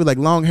that. So they be like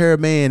long hair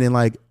man, and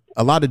like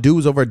a lot of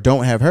dudes over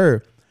don't have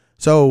hair.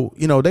 So,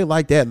 you know, they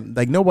like that.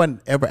 Like no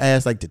one ever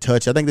asked like to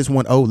touch. I think this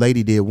one old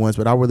lady did once,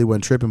 but I really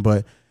wasn't tripping.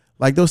 But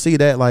like they'll see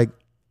that like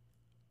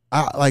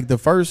the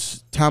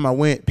first time I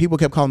went, people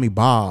kept calling me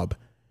Bob.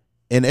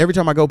 And every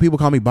time I go, people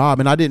call me Bob,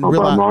 and I didn't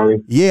realize.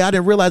 Yeah, I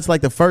didn't realize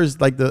like the first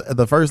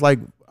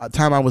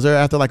time I was there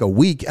after like a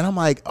week, and I'm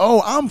like,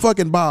 oh, I'm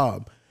fucking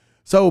Bob.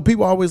 So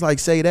people always like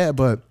say that,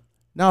 but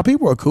no,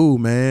 people are cool,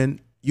 man.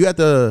 You have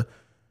to.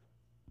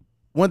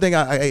 One thing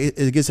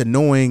it gets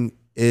annoying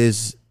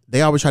is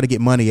they always try to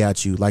get money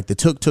at you, like the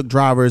tuk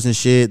drivers and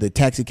shit, the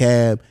taxi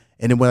cab,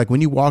 and then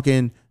when you walk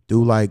in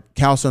through like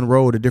Calson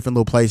Road or different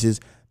little places.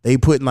 They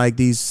putting like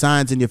these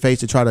signs in your face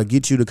to try to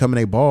get you to come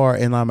in a bar.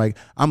 And I'm like,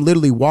 I'm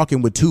literally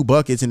walking with 2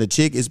 buckets and the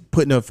chick is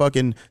putting a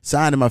fucking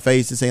sign in my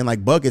face and saying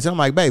like buckets. And I'm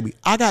like, baby,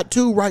 I got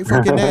 2 right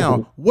fucking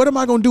now. What am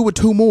I going to do with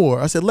 2 more?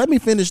 I said, let me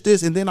finish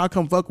this and then I'll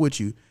come fuck with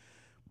you.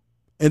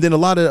 And then a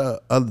lot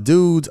of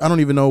dudes, I don't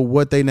even know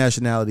what their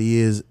nationality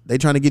is. They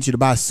trying to get you to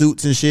buy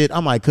suits and shit.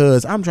 I'm like,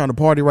 cuz I'm trying to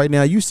party right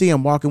now. You see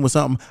I'm walking with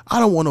something. I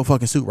don't want no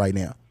fucking suit right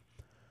now.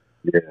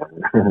 Yeah.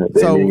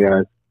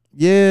 So,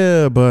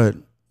 yeah, but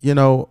you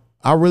know,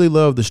 I really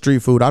love the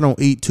street food. I don't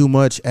eat too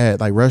much at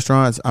like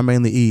restaurants. I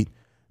mainly eat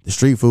the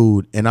street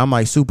food, and I'm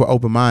like super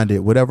open minded.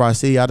 Whatever I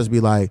see, I just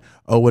be like,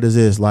 "Oh, what is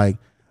this?" Like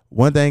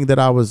one thing that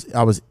I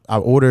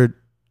ordered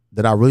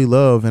that I really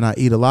love and I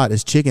eat a lot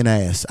is chicken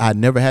ass. I'd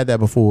never had that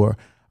before.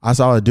 I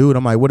saw a dude.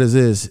 I'm like, "What is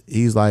this?"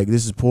 He's like,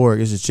 "This is pork.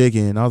 This is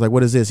chicken." And I was like,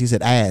 "What is this?" He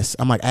said, "Ass."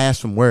 I'm like, "Ass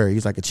from where?"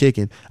 He's like, "A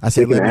chicken." I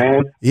said,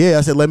 "Yeah."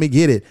 I said, "Let me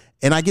get it."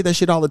 And I get that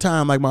shit all the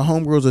time. Like my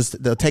homegirls,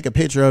 they'll take a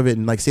picture of it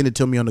and like send it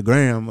to me on the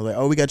gram. I'm like,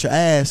 "Oh, we got your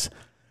ass."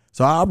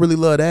 So I really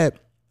love that.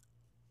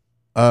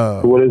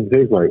 So what does it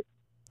taste like?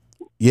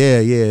 Yeah,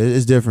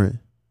 it's different.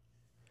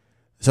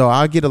 So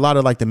I get a lot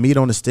of like the meat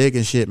on the stick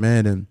and shit,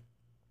 man. And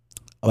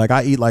like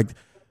I eat like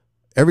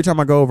every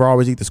time I go over, I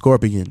always eat the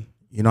scorpion.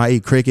 You know, I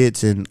eat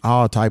crickets and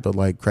all type of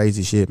like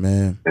crazy shit,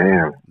 man.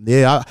 Damn.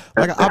 Yeah.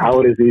 How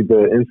would it eat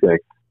the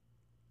insects?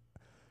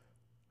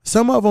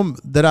 Some of them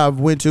that I've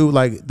went to,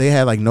 like they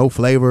had like no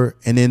flavor,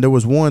 and then there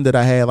was one that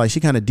I had like she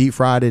kind of deep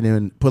fried it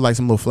and put like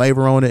some little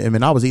flavor on it. I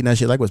mean, I was eating that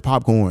shit like it was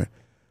popcorn.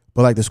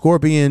 But like the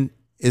scorpion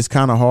is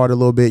kind of hard a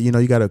little bit. You know,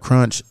 you got to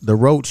crunch. The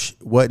roach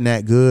wasn't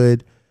that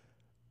good.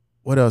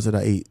 What else did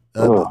I eat?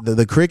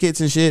 The crickets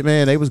and shit,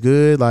 man, they was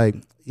good. Like,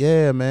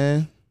 yeah,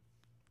 man.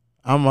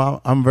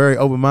 I'm very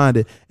open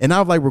minded, and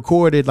I've like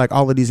recorded like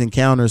all of these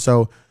encounters.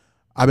 So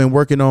I've been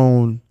working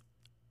on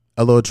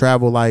a little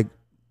travel like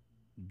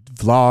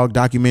vlog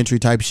documentary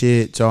type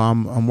shit. So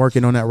I'm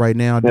working on that right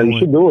now. Yeah, you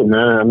should do it,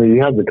 man. I mean,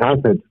 you have the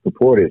content to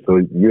support it, so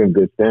you're in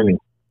good standing.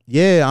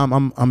 Yeah,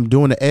 I'm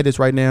doing the edits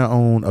right now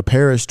on a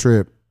Paris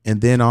trip,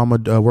 and then I'm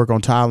gonna work on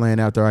Thailand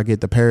after I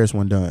get the Paris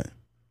one done.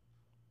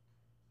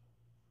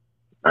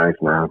 Nice,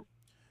 man.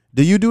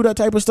 Do you do that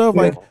type of stuff?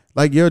 Yeah.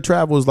 Like your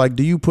travels, like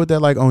do you put that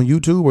like on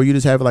YouTube or you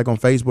just have it like on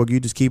Facebook? You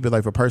just keep it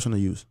like for personal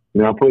use?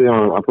 Yeah, I put it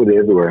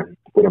everywhere.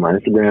 I put it on my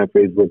Instagram,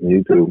 Facebook,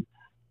 and YouTube.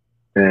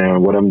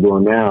 And what I'm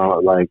doing now,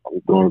 like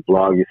I'm doing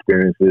vlog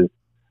experiences.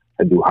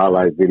 I do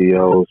highlight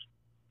videos.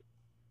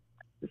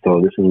 So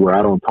this is where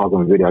I don't talk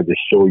on video. I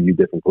just show you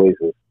different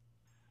places.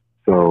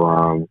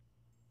 So,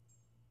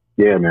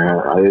 yeah, man.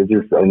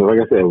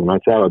 Like I said, when I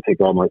travel, I take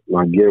all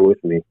my gear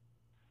with me.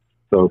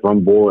 So if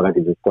I'm bored, I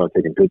can just start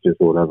taking pictures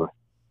or whatever.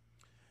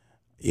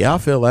 Yeah, I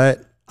feel that.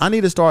 I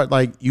need to start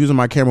like using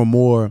my camera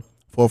more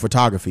for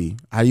photography.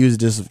 I use it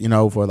just, you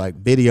know, for like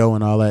video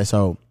and all that.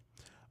 So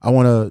I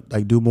want to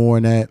like do more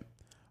in that.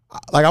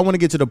 Like I want to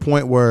get to the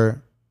point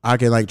where I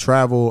can like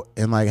travel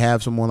and like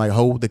have someone like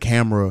hold the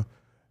camera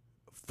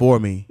for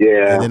me.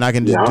 Yeah. And then I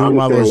can just do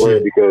my little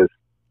shit.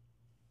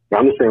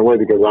 I'm the same way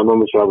because I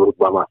normally travel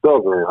by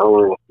myself and I don't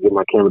want to give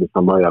my camera to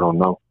somebody I don't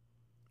know.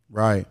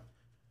 Right.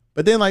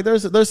 But then like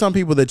there's some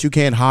people that you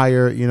can't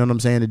hire, you know what I'm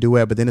saying, to do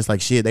it. But then it's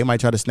like shit, they might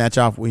try to snatch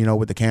off, you know,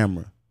 with the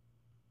camera.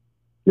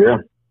 Yeah,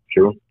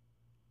 true.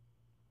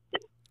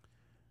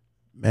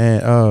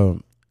 Man,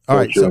 all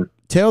right. Sure. So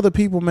tell the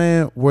people,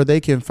 man, where they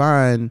can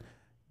find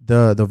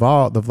the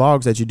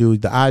vlogs that you do,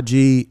 the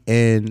IG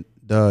and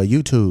the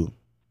YouTube.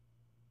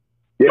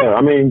 Yeah,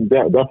 I mean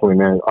definitely,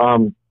 man.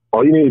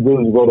 All you need to do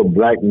is go to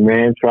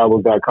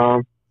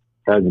blackmantravels.com.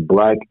 That's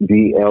black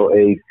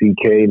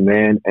BLACK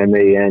man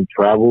MAN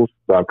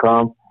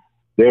travels.com.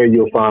 There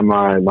you'll find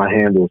my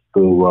handles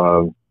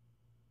through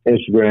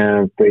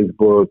Instagram,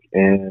 Facebook,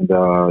 and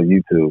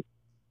YouTube.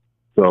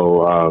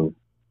 So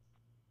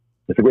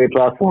it's a great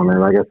platform, man.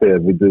 Like I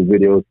said, we do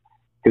videos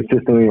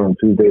consistently on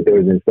Tuesday,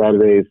 Thursday, and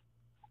Saturdays.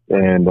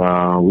 and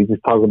we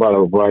just talk about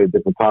a variety of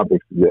different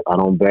topics. I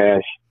don't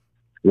bash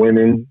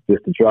women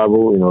just to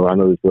travel. You know, I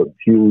know there's a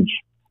huge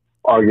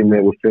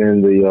argument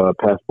within the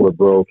passport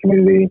bro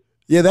community.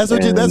 Yeah, that's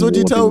what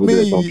you told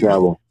me.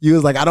 Travel. You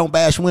was like, I don't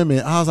bash women.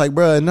 I was like,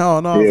 bro, no.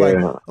 I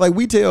was like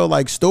we tell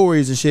like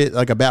stories and shit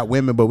like about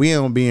women, but we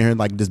don't be in here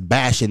like just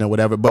bashing or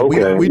whatever. But we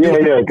do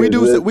say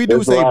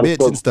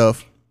bitch and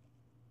stuff.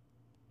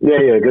 Yeah,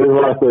 because there's a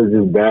lot of stuff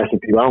just bashing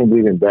people. I don't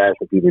believe in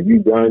bashing people. If you're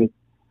done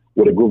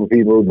with a group of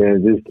people,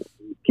 then just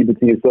keep it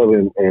to yourself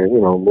and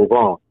move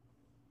on.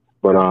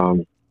 But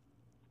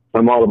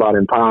I'm all about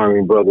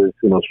empowering brothers,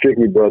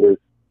 strictly brothers.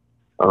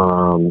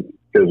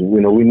 Because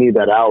we need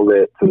that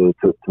outlet to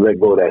let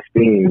go of that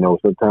steam.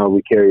 Sometimes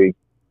we carry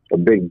a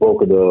big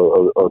bulk of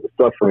the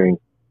suffering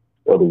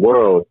of the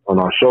world on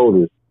our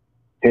shoulders.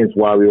 Hence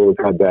why we always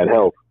have bad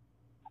health.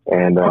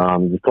 And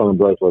just telling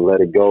brothers to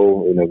let it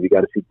go. If you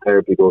got to seek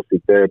therapy, go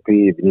seek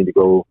therapy. If you need to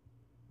go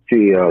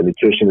see a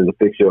nutritionist to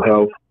fix your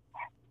health,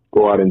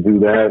 go out and do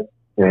that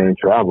and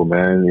travel,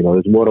 man.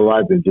 There's more to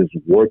life than just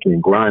working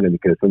and grinding,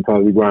 because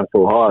sometimes we grind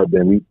so hard,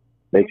 then we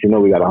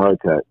got a heart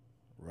attack.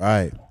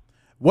 Right.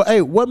 Well,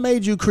 hey, what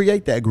made you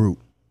create that group?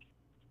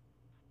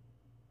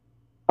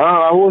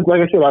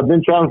 Like I said, I've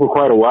been traveling for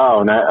quite a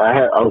while, and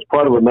I was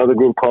part of another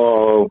group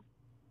called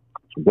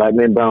Black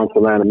Men Bound to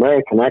Latin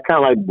America, and I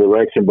kind of like the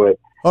direction, but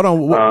hold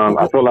on,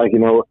 I feel like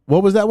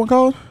what was that one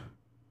called?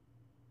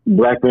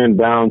 Black Men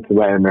Bound to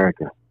Latin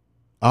America.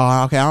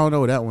 Oh, okay, I don't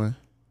know that one.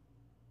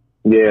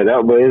 Yeah,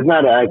 but it's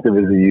not as active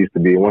as it used to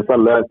be. Once I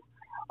left,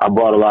 I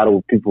brought a lot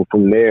of people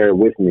from there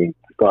with me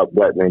to start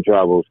Black Men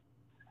Travels.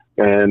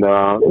 And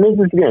it's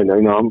just, again,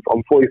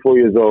 I'm 44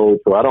 years old,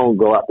 so I don't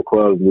go out to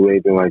clubs and do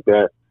anything like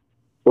that.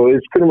 So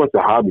it's pretty much a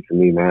hobby for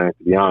me, man,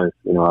 to be honest.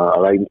 I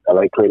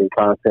like creating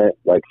content,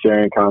 like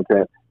sharing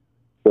content.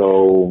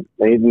 So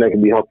anything that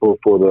can be helpful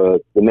for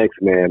the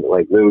next man,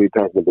 like literally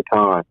passing the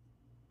baton,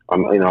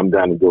 I'm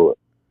down to do it.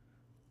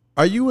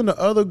 Are you in the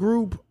other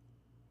group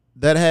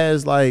that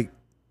has like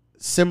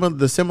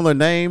the similar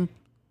name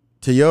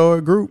to your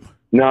group?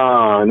 No,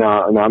 I'm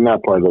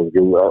not part of those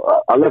groups.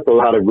 I left a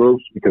lot of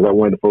groups because I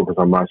wanted to focus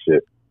on my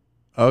shit.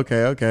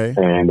 Okay.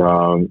 And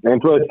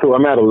plus too,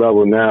 I'm at a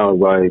level now,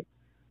 like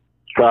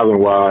traveling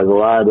wise, a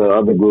lot of the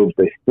other groups,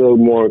 they still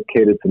more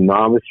catered to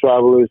novice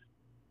travelers.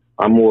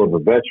 I'm more of a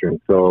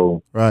veteran,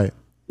 so right.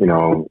 A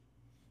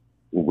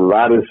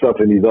lot of the stuff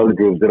in these other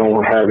groups, they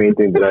don't have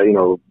anything that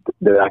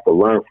I could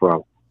learn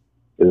from.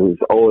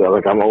 It's always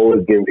like I'm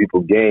always giving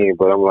people game,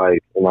 but I'm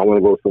like, I want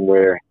to go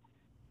somewhere,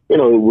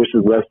 which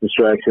is less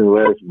distraction,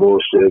 less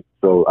bullshit.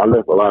 So I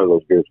left a lot of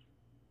those groups.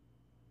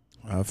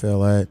 I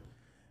feel that.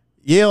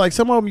 Yeah, like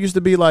some of them used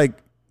to be like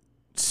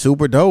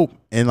super dope,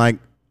 and like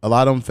a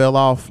lot of them fell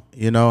off,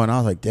 and I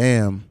was like,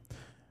 damn.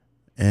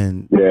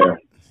 And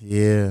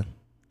yeah.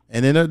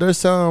 And then there's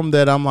some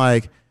that I'm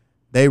like,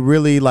 they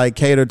really like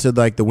cater to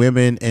like the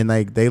women, and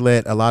like they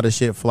let a lot of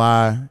shit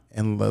fly,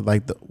 and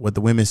like what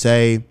the women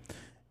say,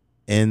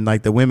 and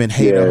like the women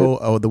hate a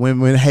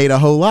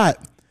whole lot.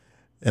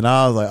 And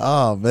I was like,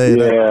 oh man.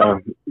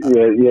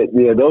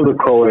 Yeah. Those are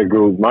co-ed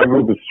groups. My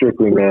group is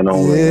strictly man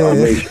only. Yeah.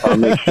 I'll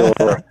make sure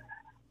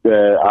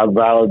that I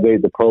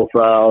validate the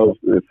profiles.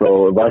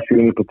 So if I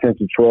see any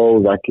potential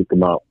trolls, I kick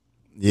them out.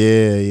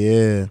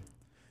 Yeah.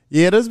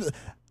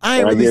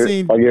 I give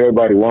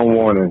everybody one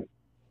warning.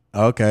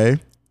 Okay.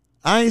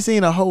 I ain't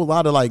seen a whole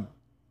lot of like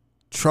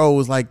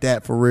trolls like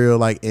that for real,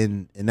 like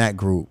in that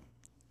group.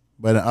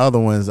 But in other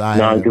ones,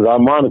 because I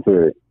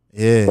monitor it.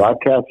 Yeah. So I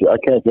catch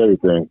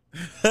everything.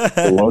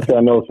 So once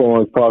I know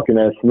someone's talking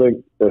that slick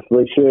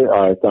shit,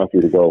 all right, it's time for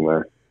you to go,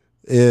 man.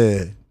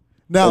 Yeah.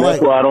 Now,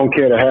 that's why I don't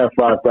care to have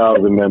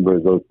 5,000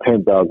 members or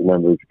 10,000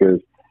 members, because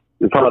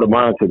it's hard to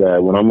monitor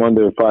that. When I'm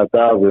under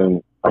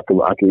 5,000, I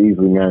can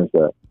easily manage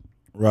that.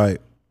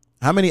 Right.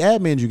 How many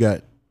admins you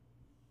got?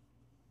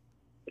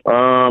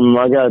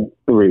 I got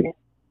 3.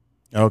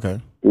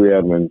 Okay. 3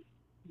 admins.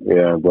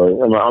 Yeah, but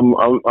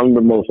I'm the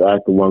most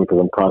active one because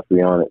I'm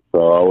constantly on it, so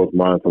I always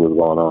monitor what's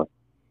going on.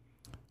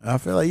 I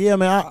feel like, yeah,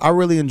 man, I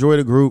really enjoy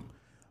the group.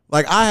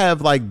 Like, I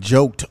have like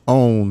joked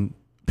on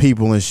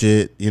people and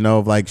shit,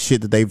 like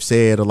shit that they've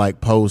said or like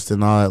posts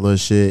and all that little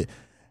shit.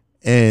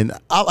 And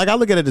I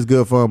look at it as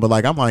good fun, but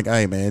like I'm like,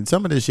 hey man,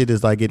 some of this shit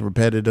is like getting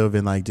repetitive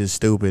and like just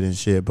stupid and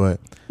shit. But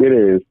it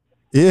is.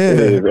 Yeah. It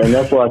is. And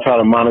that's why I try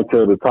to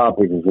monitor the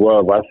topics as well.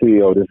 If I see,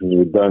 this is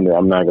redundant,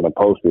 I'm not gonna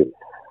post it.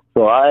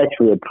 So I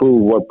actually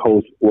approve what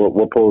posts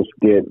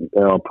get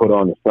put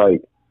on the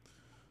site.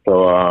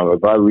 So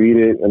if I read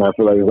it and I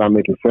feel like it's not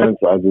making sense,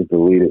 I just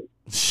delete it.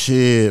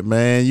 Shit,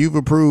 man, you've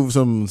approved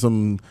some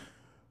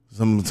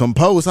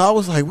posts. I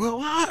was like, well,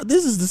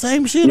 this is the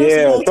same shit.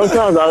 Yeah,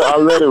 sometimes I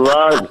let it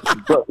ride.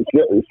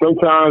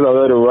 Sometimes I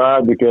let it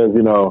ride because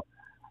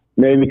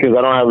maybe because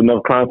I don't have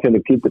enough content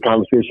to keep the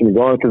conversation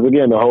going. Because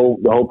again, the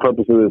whole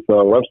purpose of this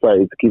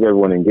website is to keep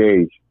everyone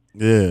engaged.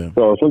 Yeah.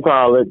 So sometimes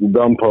I let the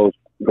dumb posts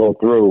go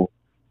through,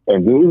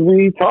 and dudes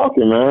be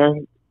talking,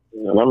 man.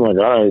 And I'm like,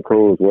 all right,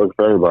 cool, it works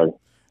for everybody.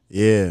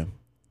 Yeah,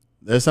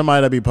 there's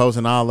somebody that be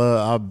posting.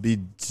 I'll be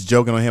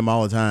joking on him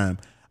all the time.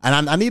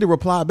 And I need to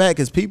reply back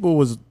because people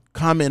was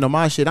commenting on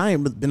my shit. I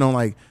ain't been on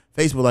like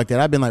Facebook like that.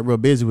 I've been like real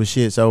busy with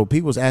shit. So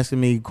people was asking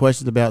me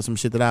questions about some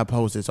shit that I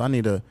posted. So I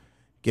need to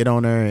get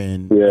on there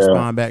and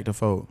respond back to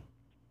folk.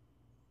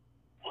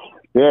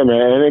 Yeah,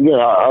 man. And again,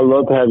 I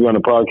love to have you on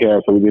the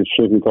podcast so we can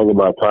strictly talk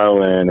about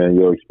Thailand and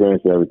your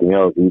experience and everything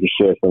else. You can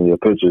share some of your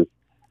pictures.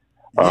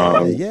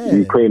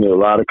 You're creating a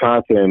lot of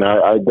content.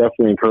 I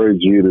definitely encourage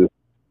you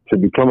to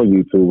become a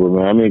YouTuber,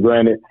 man. I mean,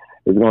 granted,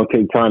 it's going to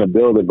take time to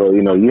build it, but,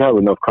 you know, you have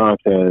enough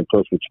content,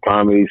 plus with your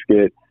comedy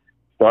skit.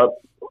 Start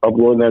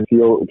uploading that to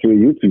your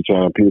YouTube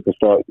channel. People can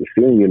start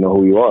seeing you, know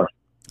who you are.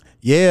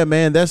 Yeah,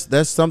 man,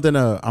 that's something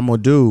I'm gonna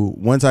do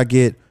once I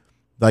get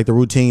like the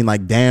routine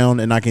like down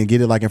and I can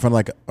get it like in front of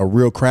like a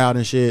real crowd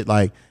and shit.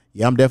 Like,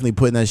 yeah, I'm definitely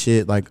putting that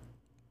shit like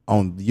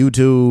on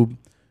YouTube,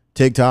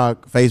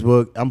 TikTok,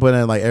 Facebook. I'm putting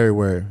it like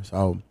everywhere.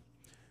 So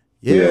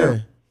yeah.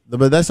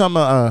 But that's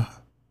something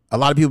a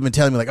lot of people have been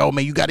telling me like, oh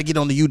man, you got to get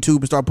on the YouTube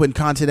and start putting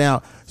content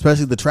out,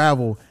 especially the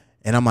travel.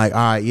 And I'm like, all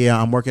right, yeah,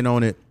 I'm working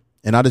on it.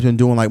 And I just been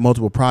doing like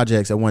multiple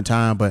projects at one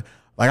time. But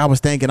like I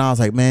was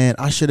like, man,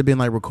 I should have been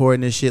like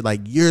recording this shit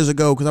like years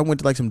ago because I went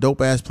to like some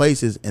dope ass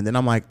places. And then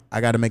I'm like,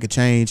 I got to make a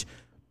change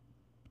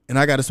and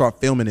I got to start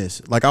filming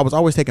this. Like I was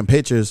always taking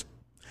pictures.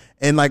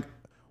 And like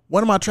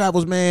one of my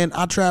travels, man,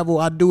 I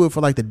do it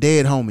for like the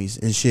dead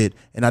homies and shit.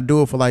 And I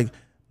do it for like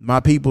my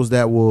peoples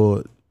that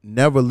will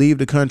never leave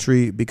the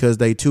country because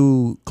they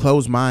too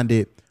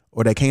close-minded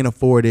or they can't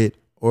afford it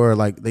or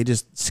like they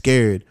just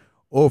scared.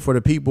 Or for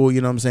the people, you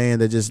know what I'm saying,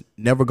 that just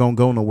never gonna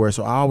go nowhere.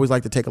 So I always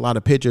like to take a lot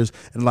of pictures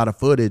and a lot of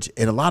footage.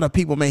 And a lot of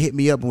people, man, hit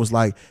me up and was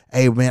like,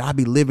 hey, man, I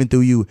be living through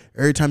you.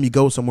 Every time you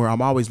go somewhere,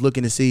 I'm always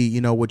looking to see, you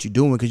know, what you're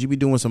doing because you be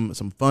doing some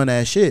fun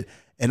ass shit.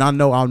 And I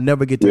know I'll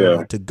never get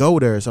to go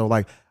there. So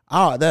like,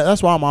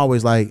 that's why I'm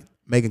always like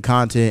making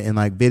content and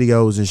like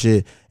videos and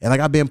shit. And like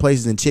I've been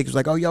places and chicks was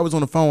like, oh, you always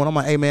on the phone. I'm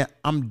like, hey, man,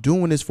 I'm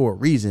doing this for a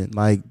reason.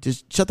 Like,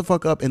 just shut the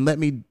fuck up and let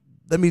me,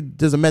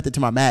 there's a method to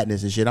my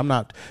madness and shit. I'm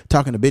not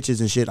talking to bitches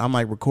and shit. I'm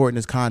like recording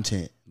this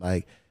content.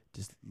 Like,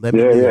 just let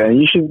me. Yeah.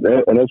 And you should,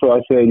 and that's why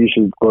I said you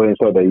should go ahead and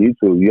start that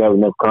YouTube. You have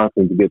enough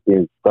content to get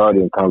things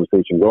started and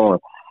conversation going.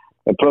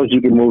 And plus you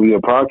can move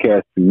your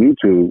podcast to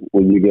YouTube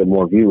when you get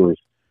more viewers.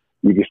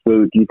 You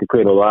can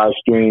create a live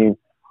stream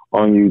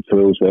on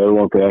YouTube so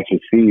everyone can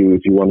actually see you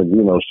if you want to,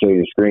 you know, share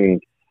your screen.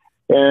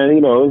 And,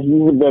 you know, it's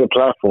a better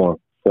platform.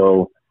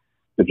 So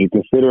if you're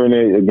considering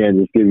it, again,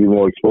 just give you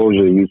more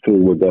exposure,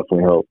 YouTube will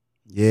definitely help.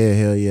 Yeah,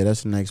 hell yeah,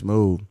 that's the next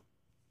move.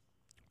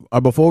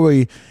 Before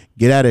we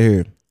get out of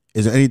here,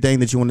 is there anything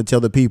that you want to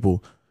tell the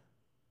people?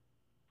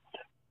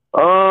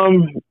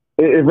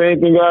 If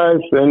anything, guys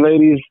and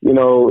ladies, you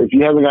know, if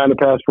you haven't gotten a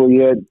passport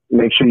yet,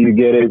 make sure you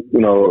get it. You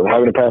know,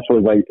 having a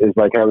passport is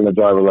like having a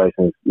driver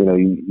license. You know,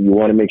 you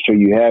want to make sure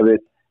you have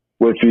it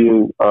with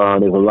you.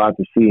 There's a lot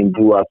to see and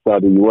do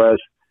outside the U.S.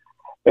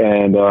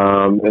 and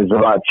it's a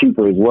lot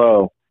cheaper as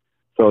well.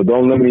 So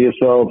don't limit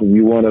yourself. If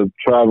you want to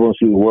travel and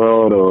see the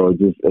world or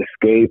just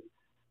escape,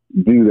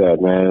 do that,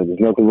 man. There's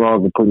nothing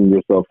wrong with putting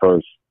yourself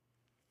first.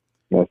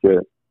 That's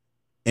it.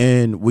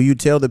 And will you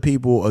tell the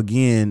people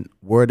again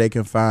where they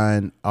can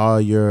find all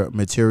your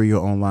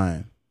material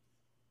online?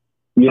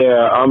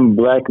 Yeah, I'm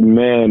Black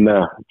Man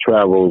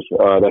Travels.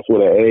 That's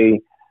with an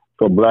A.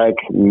 So Black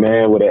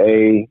Man with an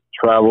A,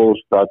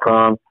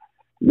 travels.com.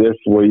 This is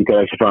where you can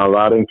actually find a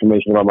lot of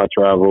information about my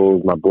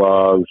travels, my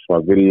blogs, my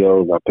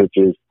videos, my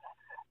pictures.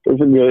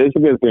 It's a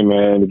good thing,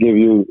 man, to give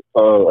you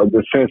a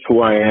sense of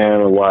who I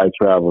am and why I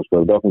travel.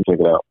 So definitely check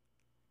it out.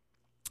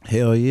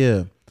 Hell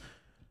yeah.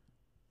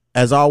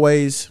 As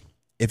always,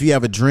 if you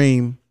have a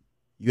dream,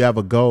 you have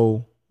a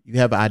goal, you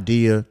have an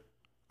idea,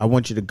 I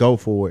want you to go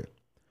for it.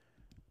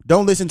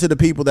 Don't listen to the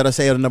people that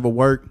say it'll never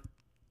work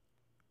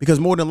because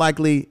more than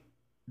likely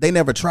they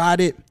never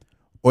tried it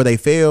or they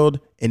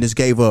failed and just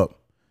gave up.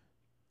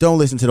 Don't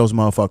listen to those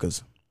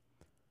motherfuckers.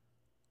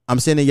 I'm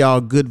sending y'all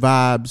good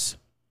vibes,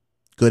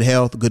 good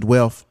health, good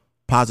wealth,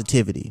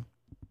 positivity.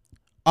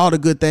 All the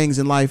good things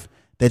in life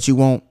that you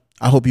want,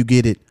 I hope you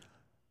get it.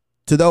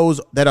 To those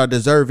that are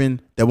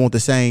deserving, that want the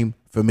same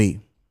for me.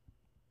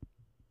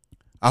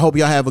 I hope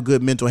y'all have a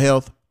good mental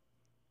health.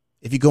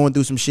 If you're going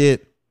through some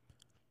shit,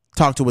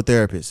 talk to a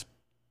therapist.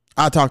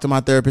 I talked to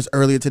my therapist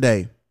earlier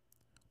today.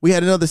 We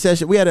had another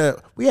session.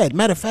 Matter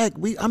of fact,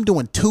 I'm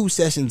doing 2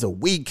 sessions a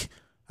week.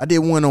 I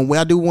do one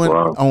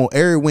on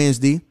every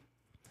Wednesday.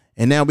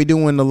 And now we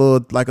doing a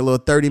little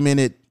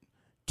 30-minute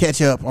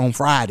catch up on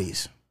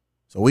Fridays.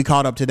 So we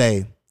caught up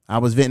today. I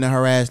was venting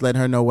her ass,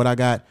 letting her know what I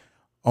got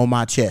on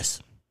my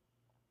chest.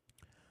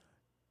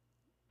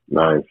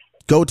 Nice.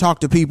 Go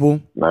talk to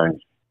people. Nice.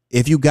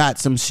 If you got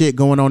some shit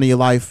going on in your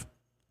life,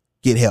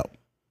 get help.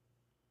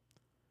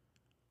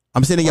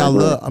 I'm sending y'all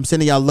love. I'm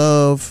sending y'all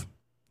love,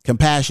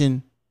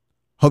 compassion.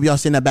 Hope y'all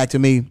send that back to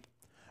me.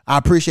 I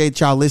appreciate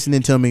y'all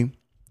listening to me.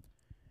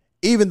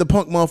 Even the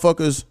punk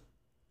motherfuckers,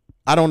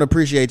 I don't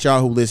appreciate y'all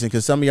who listen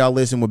because some of y'all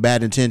listen with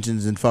bad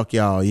intentions and fuck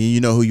y'all.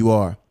 You know who you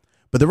are.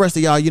 But the rest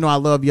of y'all, you know I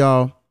love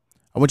y'all.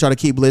 I want y'all to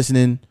keep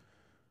listening.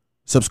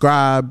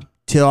 Subscribe.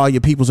 Tell all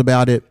your peoples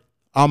about it.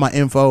 All my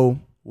info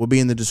will be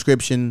in the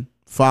description.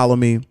 Follow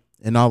me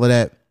and all of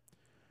that.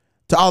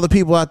 To all the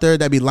people out there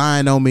that be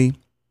lying on me,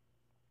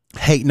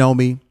 hating on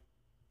me,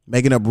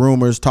 making up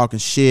rumors, talking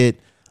shit,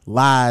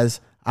 lies,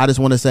 I just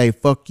want to say,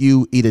 fuck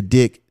you, eat a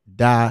dick,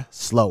 die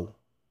slow.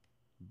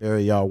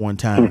 Bury y'all one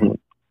time.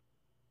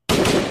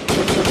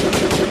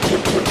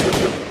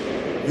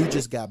 You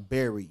just got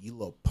buried, you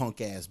little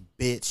punk ass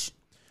bitch.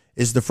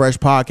 It's the Fresh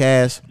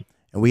Podcast,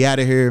 and we out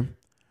of here.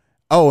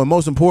 Oh, and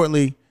most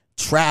importantly,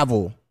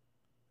 travel.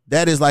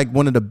 That is like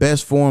one of the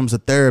best forms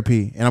of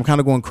therapy. And I'm kind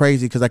of going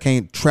crazy because I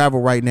can't travel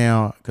right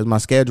now because my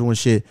schedule and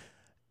shit.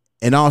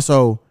 And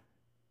also,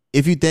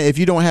 if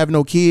you don't have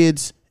no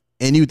kids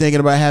and you thinking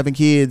about having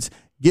kids,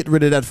 get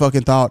rid of that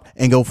fucking thought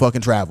and go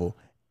fucking travel.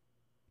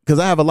 Because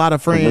I have a lot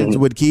of friends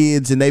with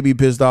kids and they be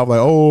pissed off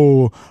like,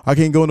 oh, I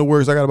can't go into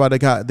work, so I got to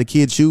buy the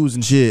kid shoes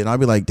and shit. And I'll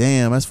be like,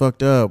 damn, that's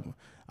fucked up.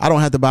 I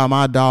don't have to buy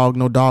my dog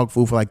no dog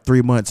food for like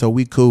 3 months, so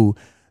we cool.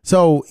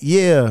 So,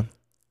 yeah.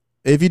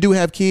 If you do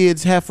have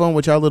kids, have fun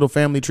with y'all little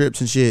family trips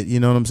and shit. You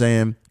know what I'm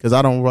saying? Because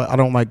I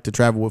don't like to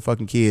travel with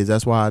fucking kids.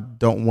 That's why I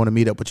don't want to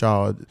meet up with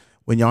y'all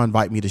when y'all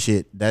invite me to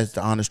shit. That's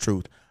the honest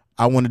truth.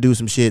 I want to do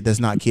some shit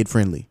that's not kid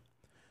friendly.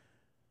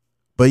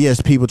 But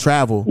yes, people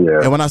travel.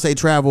 Yeah. And when I say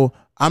travel,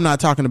 I'm not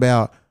talking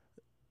about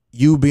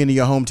you being in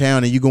your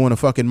hometown and you going to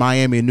fucking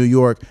Miami and New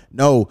York.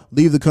 No,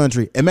 leave the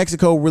country. And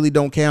Mexico really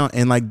don't count.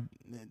 And like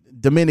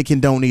Dominican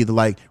don't either.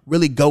 Like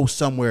really go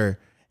somewhere,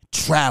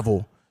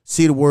 travel.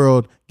 See the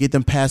world, get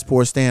them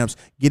passport stamps,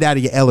 get out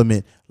of your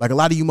element. Like a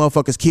lot of you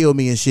motherfuckers kill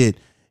me and shit.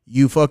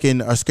 You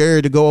fucking are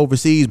scared to go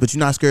overseas, but you're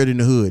not scared in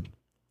the hood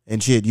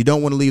and shit. You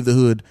don't want to leave the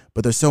hood,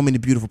 but there's so many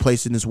beautiful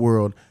places in this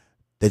world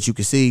that you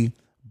can see.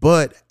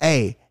 But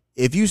hey,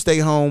 if you stay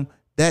home,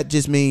 that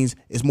just means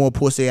it's more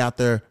pussy out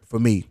there for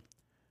me.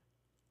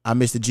 I'm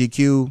Mr.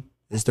 GQ.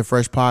 It's the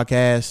Fresh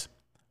Podcast.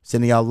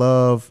 Sending y'all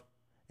love.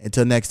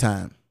 Until next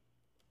time.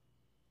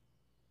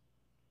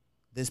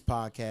 This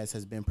podcast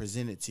has been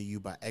presented to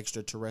you by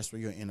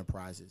Extraterrestrial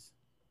Enterprises.